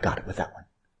say, oh, I got it with that one.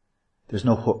 There's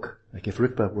no hook. Like if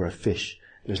rigpa were a fish,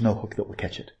 there's no hook that will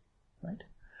catch it, right?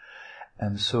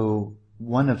 And so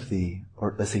one of the,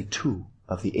 or let's say 2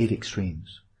 of the 8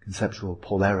 extremes, conceptual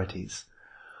polarities,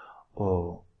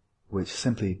 which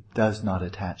simply does not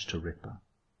attach to rigpa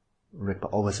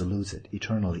always eludes it,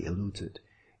 eternally eludes it,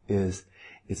 is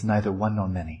it's neither one nor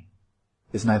many.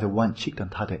 It's neither one,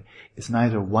 chikdantade, it's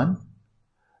neither one,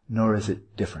 nor is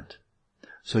it different.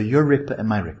 So your rigpa and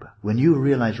my rigpa. When you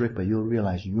realize rigpa, you'll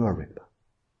realize your rigpa,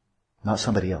 not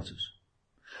somebody else's.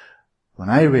 When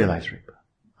I realize rigpa,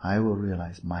 I will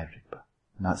realize my rigpa,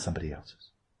 not somebody else's.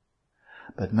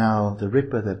 But now the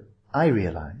rigpa that I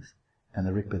realize and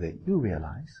the rigpa that you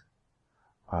realize,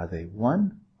 are they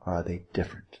one or are they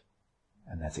different?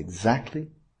 And that's exactly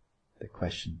the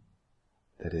question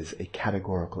that is a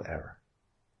categorical error.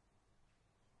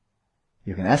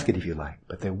 You can ask it if you like,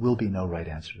 but there will be no right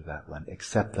answer to that one,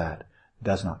 except that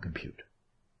does not compute.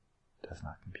 Does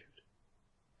not compute.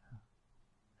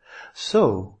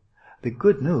 So, the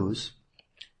good news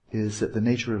is that the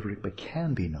nature of rigpa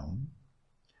can be known.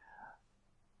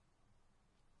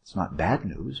 It's not bad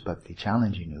news, but the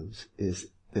challenging news is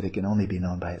that it can only be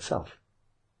known by itself,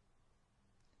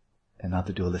 and not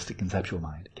the dualistic conceptual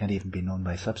mind. It can't even be known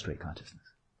by substrate consciousness.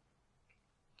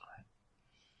 Right?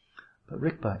 But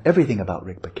rigpa, everything about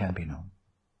rigpa can be known,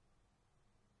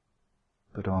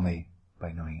 but only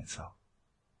by knowing itself.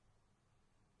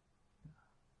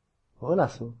 Hola,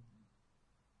 so.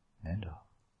 Nendo.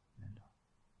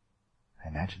 I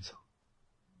imagine so.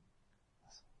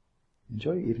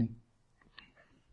 Enjoy your evening.